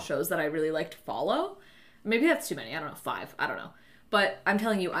a bunch of shows that I really like to follow. Maybe that's too many. I don't know, 5. I don't know. But I'm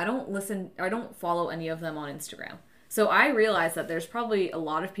telling you, I don't follow any of them on Instagram. So I realize that there's probably a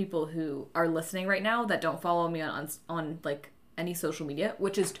lot of people who are listening right now that don't follow me on like any social media,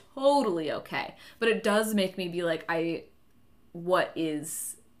 which is totally okay. But it does make me be like, what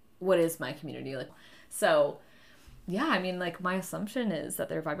is my community like? So yeah, I mean, like, my assumption is that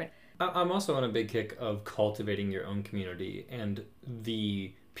they're vibrant. I'm also on a big kick of cultivating your own community, and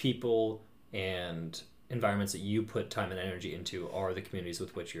the people and environments that you put time and energy into are the communities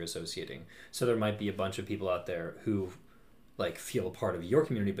with which you're associating. So there might be a bunch of people out there who, like, feel a part of your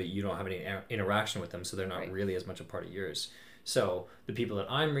community, but you don't have any interaction with them, so they're not really as much a part of yours. So the people that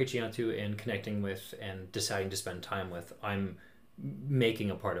I'm reaching out to and connecting with and deciding to spend time with, I'm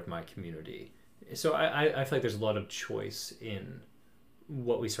making a part of my community. So I feel like there's a lot of choice in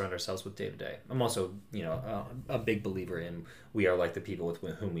what we surround ourselves with day to day. I'm also, you know, a big believer in we are like the people with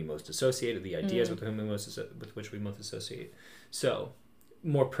whom we most associate, the ideas with which we most associate. So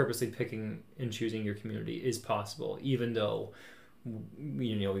more purposely picking and choosing your community is possible, even though,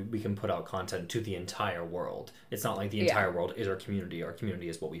 you know, we can put out content to the entire world. It's not like the entire world is our community. Our community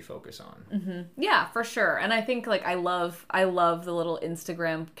is what we focus on. Mm-hmm. Yeah, for sure. And I think, like, I love the little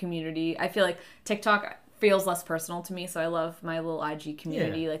Instagram community. I feel like TikTok feels less personal to me, so I love my little IG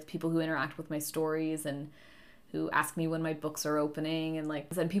community, like people who interact with my stories and who ask me when my books are opening, and like,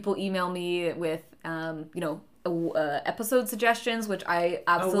 and people email me with episode suggestions, which I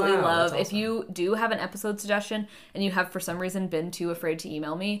absolutely love. Awesome. If you do have an episode suggestion and you have for some reason been too afraid to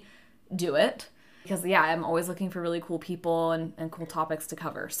email me, do it. Because I'm always looking for really cool people and cool topics to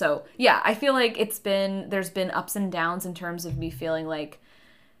cover. So yeah, I feel like there's been ups and downs in terms of me feeling like,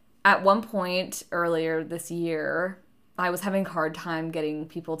 at one point earlier this year, I was having a hard time getting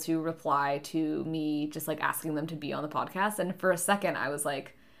people to reply to me, just like asking them to be on the podcast. And for a second, I was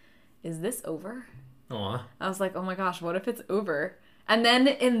like, is this over? Aww. I was like, oh my gosh, what if it's over? And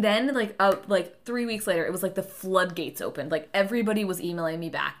then like 3 weeks later, it was like the floodgates opened. Like, everybody was emailing me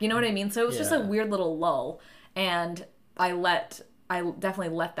back. You know what I mean? So it was just a weird little lull. And I definitely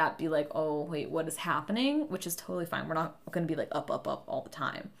let that be like, oh, wait, what is happening? Which is totally fine. We're not going to be like up all the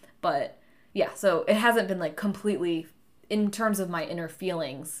time. But yeah, so it hasn't been like completely, in terms of my inner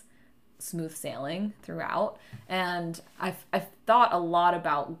feelings, smooth sailing throughout. And I've thought a lot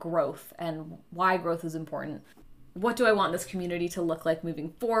about growth and why growth is important. What do I want this community to look like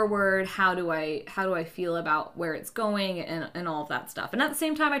moving forward? How do I feel about where it's going and all of that stuff? And at the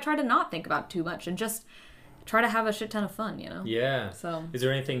same time, I try to not think about it too much and just try to have a shit ton of fun, you know? Yeah. So is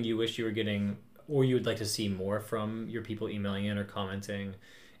there anything you wish you were getting, or you would like to see more from your people emailing in or commenting?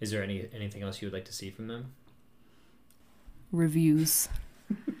 Is there anything else you would like to see from them? Reviews.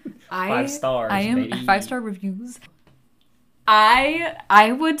 5 stars. I am baby. 5-star reviews.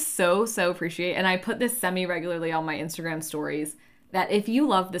 I would so appreciate, and I put this semi-regularly on my Instagram stories, that if you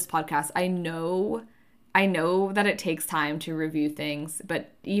love this podcast, I know that it takes time to review things, but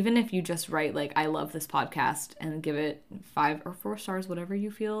even if you just write like, I love this podcast, and give it 5 or 4 stars, whatever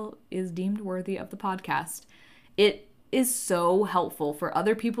you feel is deemed worthy of the podcast, it is so helpful for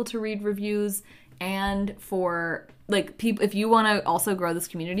other people to read reviews, and for like people, if you want to also grow this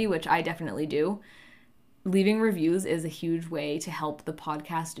community, which I definitely do, leaving reviews is a huge way to help the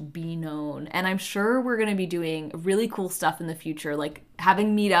podcast be known. And I'm sure we're going to be doing really cool stuff in the future, like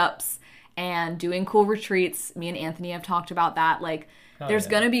having meetups and doing cool retreats. Me and Anthony have talked about that. Like, There's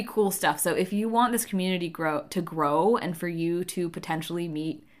going to be cool stuff. So if you want this community to grow and for you to potentially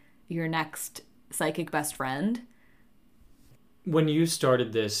meet your next psychic best friend. When you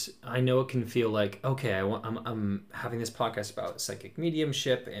started this, I know it can feel like, okay, I'm having this podcast about psychic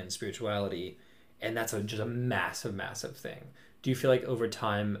mediumship and spirituality, and that's just a massive, massive thing. Do you feel like over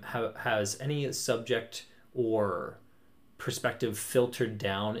time, has any subject or perspective filtered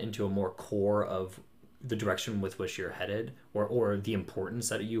down into a more core of the direction with which you're headed, or the importance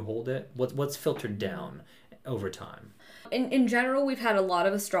that you hold it? What's filtered down over time? In general, we've had a lot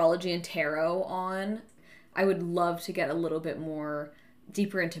of astrology and tarot on. I would love to get a little bit more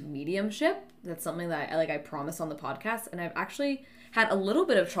deeper into mediumship. That's something that I promise on the podcast. And I've actually had a little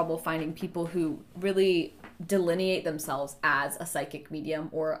bit of trouble finding people who really delineate themselves as a psychic medium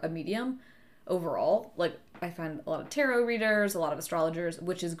or a medium overall. Like, I find a lot of tarot readers, a lot of astrologers,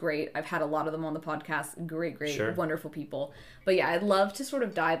 which is great. I've had a lot of them on the podcast. Great, sure. Wonderful people. But yeah, I'd love to sort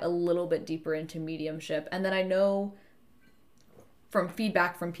of dive a little bit deeper into mediumship. And then I know from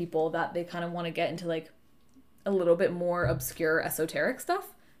feedback from people that they kind of want to get into like a little bit more obscure esoteric stuff,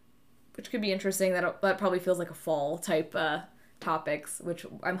 which could be interesting. That probably feels like a fall type topics, which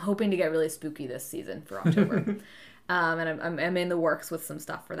I'm hoping to get really spooky this season for October. And I'm in the works with some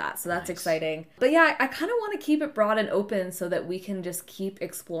stuff for that. So that's nice. Exciting. But yeah, I kind of want to keep it broad and open so that we can just keep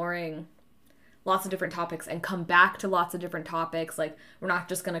exploring lots of different topics and come back to lots of different topics. Like, we're not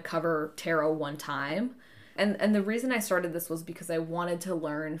just going to cover tarot one time. And the reason I started this was because I wanted to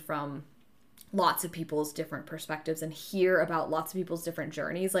learn from lots of people's different perspectives and hear about lots of people's different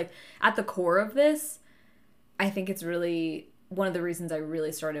journeys. Like, at the core of this, I think it's really... one of the reasons I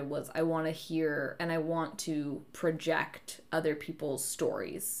really started was I want to hear and I want to project other people's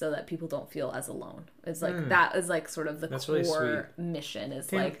stories so that people don't feel as alone. It's like, that is like sort of the core really mission is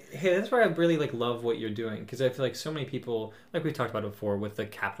hey, that's why I really love what you're doing. Because I feel like so many people, like we talked about before with the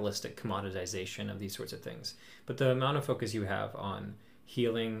capitalistic commoditization of these sorts of things. But the amount of focus you have on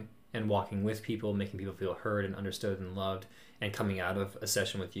healing and walking with people, making people feel heard and understood and loved, and coming out of a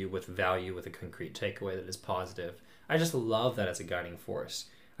session with you with value, with a concrete takeaway that is positive. I just love that as a guiding force.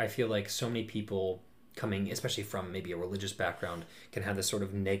 I feel like so many people coming, especially from maybe a religious background, can have this sort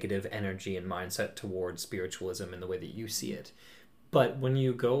of negative energy and mindset towards spiritualism in the way that you see it. But when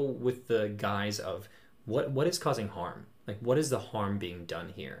you go with the guise of what is causing harm, like what is the harm being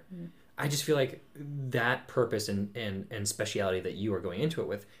done here? I just feel like that purpose and speciality that you are going into it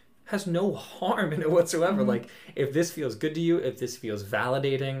with has no harm in it whatsoever. Like, if this feels good to you, if this feels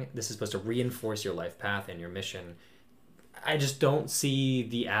validating, this is supposed to reinforce your life path and your mission. I just don't see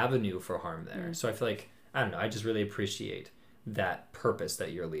the avenue for harm there. So I feel like, I don't know, I just really appreciate that purpose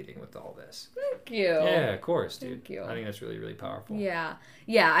that you're leading with all this. Thank you. Yeah, of course, dude. Thank you. I think that's really, really powerful. Yeah.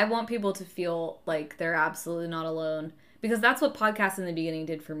 Yeah, I want people to feel like they're absolutely not alone, because that's what podcasts in the beginning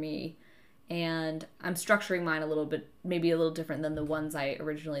did for me. And I'm structuring mine a little bit, maybe a little different than the ones I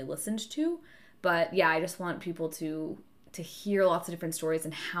originally listened to. But yeah, I just want people to hear lots of different stories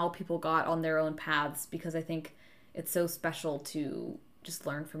and how people got on their own paths, because I think it's so special to just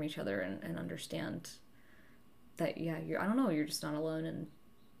learn from each other and understand that, yeah, you're just not alone. And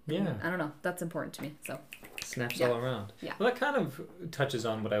I don't know, that's important to me. So snaps all around. Yeah. Well, that kind of touches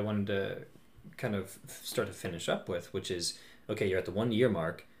on what I wanted to kind of start to finish up with, which is, okay, you're at the 1 year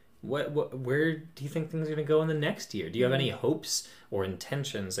mark. Where do you think things are going to go in the next year? Do you have any hopes or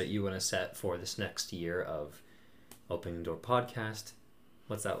intentions that you want to set for this next year of Opening the Door podcast?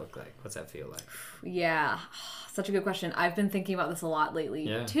 What's that look like? What's that feel like? Yeah, such a good question. I've been thinking about this a lot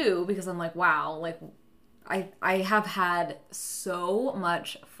lately too, because I'm like, wow, like I have had so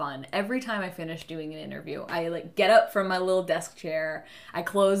much fun. Every time I finish doing an interview, I like get up from my little desk chair, I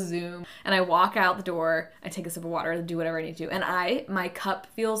close Zoom, and I walk out the door, I take a sip of water, and do whatever I need to. And my cup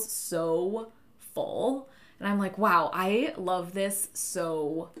feels so full. And I'm like, wow, I love this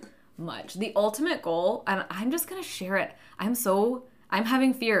so much. The ultimate goal, and I'm just going to share it. I'm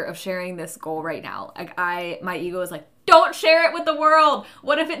having fear of sharing this goal right now. Like my ego is like, don't share it with the world.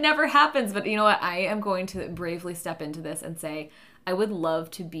 What if it never happens? But you know what? I am going to bravely step into this and say, I would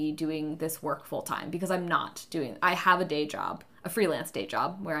love to be doing this work full time, because I have a day job, a freelance day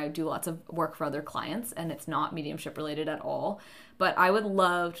job where I do lots of work for other clients, and it's not mediumship related at all. But I would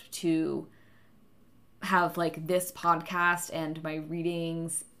love to have like this podcast and my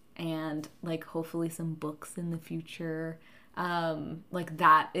readings and like hopefully some books in the future. Like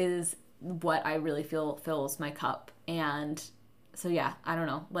that is what I really feel fills my cup. And so yeah, I don't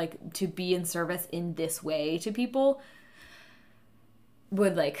know, like to be in service in this way to people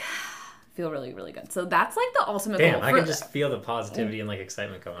would like feel really, really good. So that's like the ultimate goal. I can just feel the positivity and like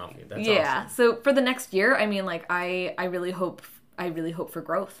excitement coming off you. That's awesome. So for the next year, I mean, like I really hope I really hope for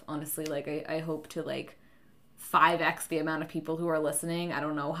growth, honestly. Like, I hope to, like, 5x the amount of people who are listening. I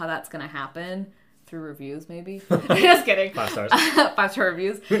don't know how that's going to happen. Through reviews, maybe. Just kidding. 5 stars. 5-star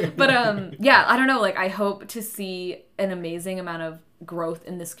reviews. But, yeah, I don't know. Like, I hope to see an amazing amount of growth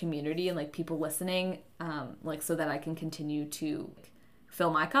in this community and, like, people listening, like, so that I can continue to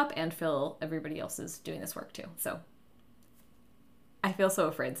fill my cup and fill everybody else's doing this work, too. So I feel so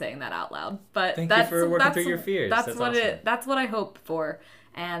afraid saying that out loud, but Thank you for working through your fears. That's awesome. That's what I hope for,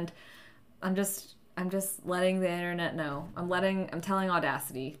 and I'm just letting the internet know. I'm telling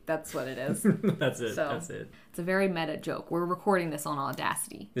Audacity. That's what it is. That's it. So, That's it. It's a very meta joke. We're recording this on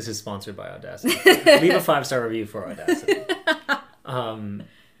Audacity. This is sponsored by Audacity. Leave a 5-star review for Audacity.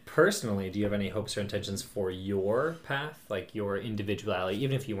 Personally, do you have any hopes or intentions for your path, like your individuality,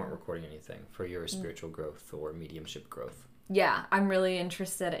 even if you weren't recording anything, for your spiritual growth or mediumship growth? Yeah, I'm really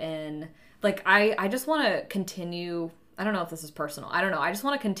interested in, like, I just want to continue, I don't know if this is personal, I don't know, I just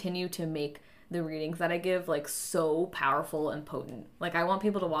want to continue to make the readings that I give, like, so powerful and potent. Like, I want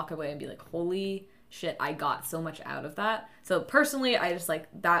people to walk away and be like, holy shit, I got so much out of that. So personally, I just, like,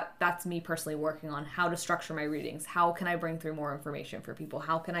 that's me personally working on how to structure my readings. How can I bring through more information for people?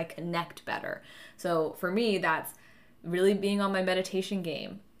 How can I connect better? So for me, that's really being on my meditation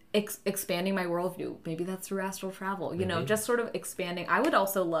game. Expanding my worldview. Maybe that's through astral travel. You know, just sort of expanding. I would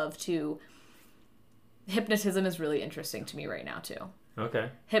also love to... Hypnotism is really interesting to me right now, too. Okay.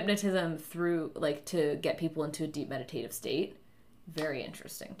 Hypnotism through, like, to get people into a deep meditative state. Very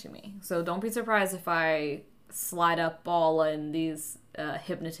interesting to me. So don't be surprised if I slide up all in these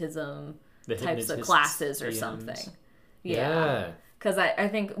hypnotism types of classes or something. Yeah. Because I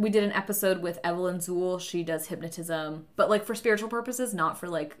think we did an episode with Evelyn Zool. She does hypnotism, but, like, for spiritual purposes, not for,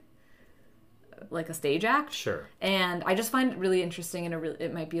 like a stage act. Sure. And I just find it really interesting, and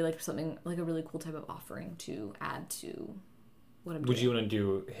it might be, like, something, like, a really cool type of offering to add to what I'm doing. Would you want to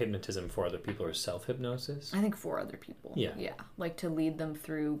do hypnotism for other people or self-hypnosis? I think for other people. Yeah. Yeah. Like, to lead them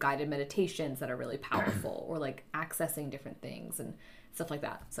through guided meditations that are really powerful, or, like, accessing different things and stuff like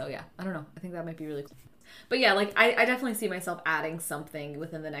that. So, yeah, I don't know. I think that might be really cool. But yeah, like, I definitely see myself adding something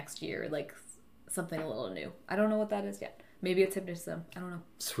within the next year, like something a little new. I don't know what that is yet. Maybe it's hypnotism. I don't know.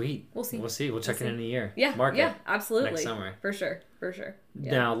 Sweet. We'll see. We'll check in a year. Yeah. Mark yeah, it. absolutely. Next summer. For sure.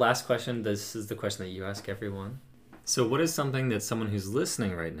 Yeah. Now, last question. This is the question that you ask everyone. So what is something that someone who's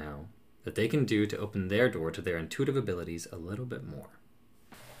listening right now that they can do to open their door to their intuitive abilities a little bit more?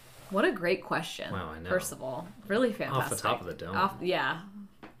 What a great question. Wow, I know. First of all, really fantastic. Off the top of the dome. Yeah.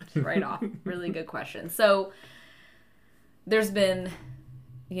 Right off. Really good question. So there's been,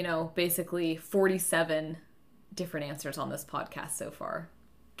 basically 47 different answers on this podcast so far,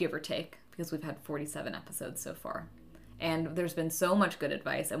 give or take, because we've had 47 episodes so far. And there's been so much good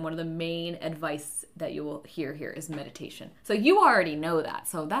advice. And one of the main advice that you will hear here is meditation. So you already know that.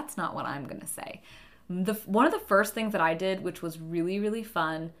 So that's not what I'm going to say. One of the first things that I did, which was really, really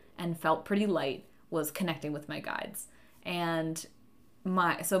fun and felt pretty light, was connecting with my guides. And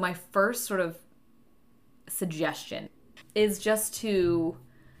my first sort of suggestion is just to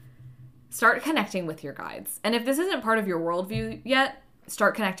start connecting with your guides. And if this isn't part of your worldview yet,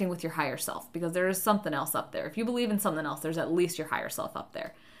 start connecting with your higher self, because there is something else up there. If you believe in something else, there's at least your higher self up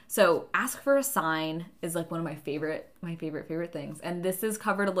there. So ask for a sign is, like, one of my favorite things. And this is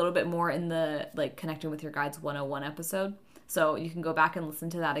covered a little bit more in the, like, Connecting with Your Guides 101 episode. So you can go back and listen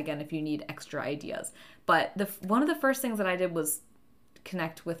to that again if you need extra ideas. But one of the first things that I did was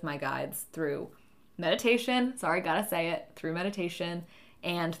connect with my guides through meditation. Sorry, gotta say it. Through meditation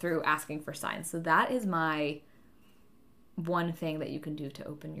and through asking for signs. So that is my one thing that you can do to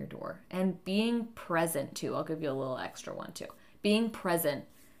open your door. And being present too. I'll give you a little extra one too. Being present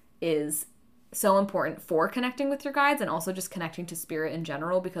is so important for connecting with your guides and also just connecting to spirit in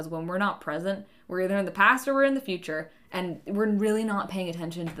general, because when we're not present, we're either in the past or we're in the future, and we're really not paying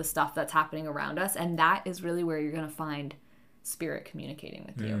attention to the stuff that's happening around us. And that is really where you're going to find spirit communicating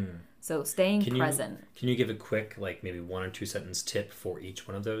with you. So staying present. Can you give a quick, like, maybe 1 or 2 sentence tip for each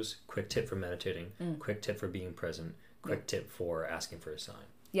one of those? Quick tip for meditating, quick tip for being present, quick tip for asking for a sign.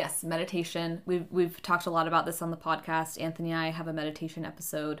 Yes, meditation. We've talked a lot about this on the podcast. Anthony and I have a meditation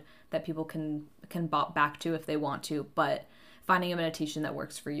episode that people can bop back to if they want to, but finding a meditation that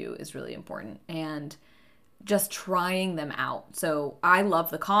works for you is really important, and just trying them out. So I love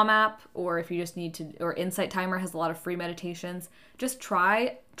the Calm app, or if you just need to, or Insight Timer has a lot of free meditations. Just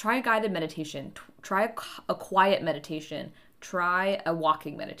try a guided meditation, try a quiet meditation, try a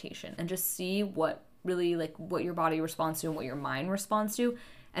walking meditation, and just see what really, like, what your body responds to and what your mind responds to.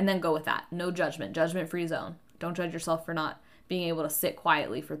 And then go with that. No judgment-free zone. Don't judge yourself for not being able to sit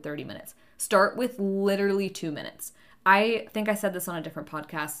quietly for 30 minutes. Start with literally 2 minutes. I think I said this on a different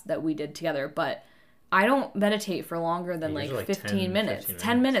podcast that we did together, but I don't meditate for longer than like 15 minutes.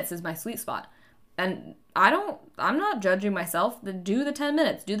 10 minutes is my sweet spot. And I'm not judging myself. Do the 10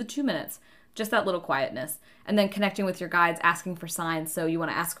 minutes, do the 2 minutes, just that little quietness. And then connecting with your guides, asking for signs. So you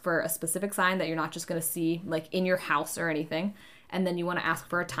want to ask for a specific sign that you're not just going to see like in your house or anything. And then you want to ask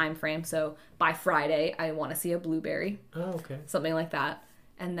for a time frame. So by Friday, I want to see a blueberry. Oh, okay. Something like that.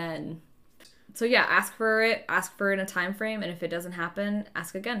 And then, so yeah, ask for it in a time frame. And if it doesn't happen,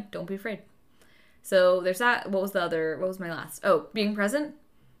 ask again. Don't be afraid. So there's that. What was my last? Oh, being present.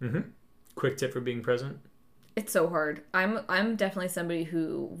 Mm-hmm. Quick tip for being present. It's so hard. I'm definitely somebody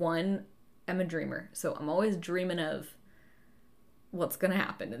who, one, I'm a dreamer. So I'm always dreaming of what's going to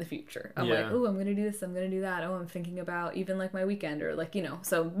happen in the future. I'm like, oh, I'm going to do this, I'm going to do that. Oh, I'm thinking about even like my weekend or like,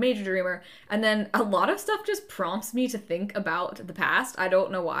 so major dreamer. And then a lot of stuff just prompts me to think about the past. I don't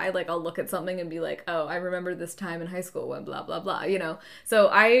know why. Like I'll look at something and be like, oh, I remember this time in high school when blah, blah, blah, So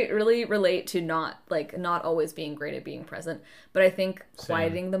I really relate to not always being great at being present. But I think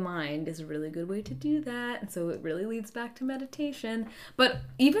quieting the mind is a really good way to do that. And so it really leads back to meditation. But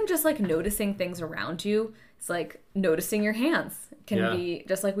even just like noticing things around you, it's like noticing your hands can be,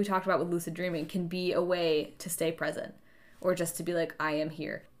 just like we talked about with lucid dreaming, can be a way to stay present or just to be like, I am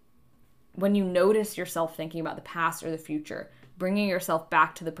here. When you notice yourself thinking about the past or the future, bringing yourself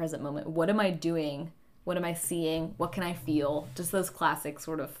back to the present moment. What am I doing? What am I seeing? What can I feel? Just those classic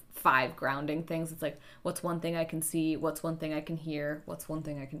sort of 5 grounding things. It's like, what's one thing I can see? What's one thing I can hear? What's one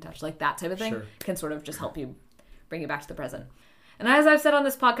thing I can touch? Like that type of thing can sort of just help you bring you back to the present. And as I've said on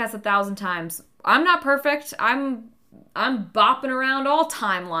this podcast 1,000 times, I'm not perfect. I'm bopping around all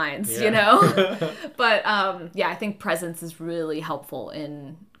timelines, But I think presence is really helpful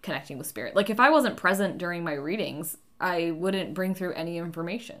in connecting with spirit. Like if I wasn't present during my readings, I wouldn't bring through any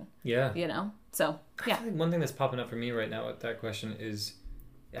information. Yeah. So, yeah. I think one thing that's popping up for me right now with that question is,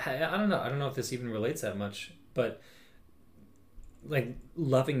 I don't know. I don't know if this even relates that much, but like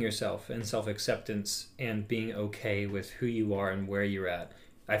loving yourself and self-acceptance and being okay with who you are and where you're at,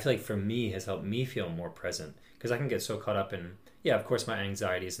 I feel like for me has helped me feel more present, because I can get so caught up in, of course, my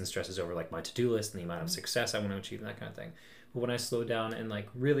anxieties and stresses over like my to-do list and the amount of success I want to achieve and that kind of thing. But when I slow down and like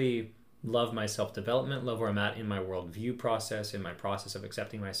really love my self-development, love where I'm at in my worldview process, in my process of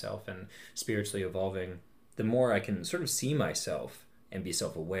accepting myself and spiritually evolving, the more I can sort of see myself and be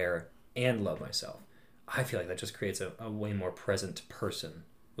self-aware and love myself. I feel like that just creates a way more present person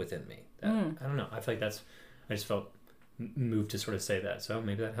within me. I don't know. I feel like I just felt moved to sort of say that. So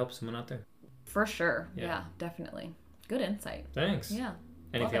maybe that helps someone out there. For sure. Yeah, definitely. Good insight. Thanks. Yeah.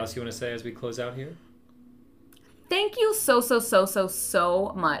 Anything else you want to say as we close out here? Thank you so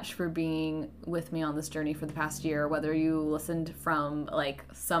much for being with me on this journey for the past year, whether you listened from like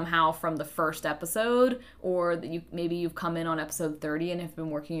somehow from the first episode or that maybe you've come in on episode 30 and have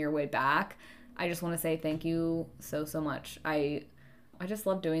been working your way back. I just want to say thank you so much. I just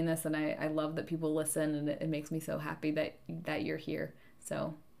love doing this, and I love that people listen, and it makes me so happy that you're here.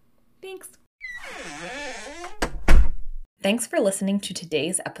 So, thanks. Thanks for listening to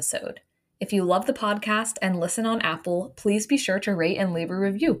today's episode. If you love the podcast and listen on Apple, please be sure to rate and leave a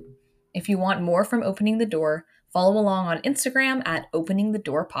review. If you want more from Opening the Door, follow along on Instagram at Opening the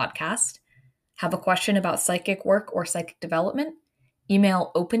Door Podcast. Have a question about psychic work or psychic development?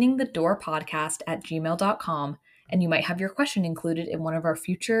 Email openingthedoorpodcast@gmail.com, and you might have your question included in one of our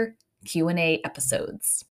future Q&A episodes.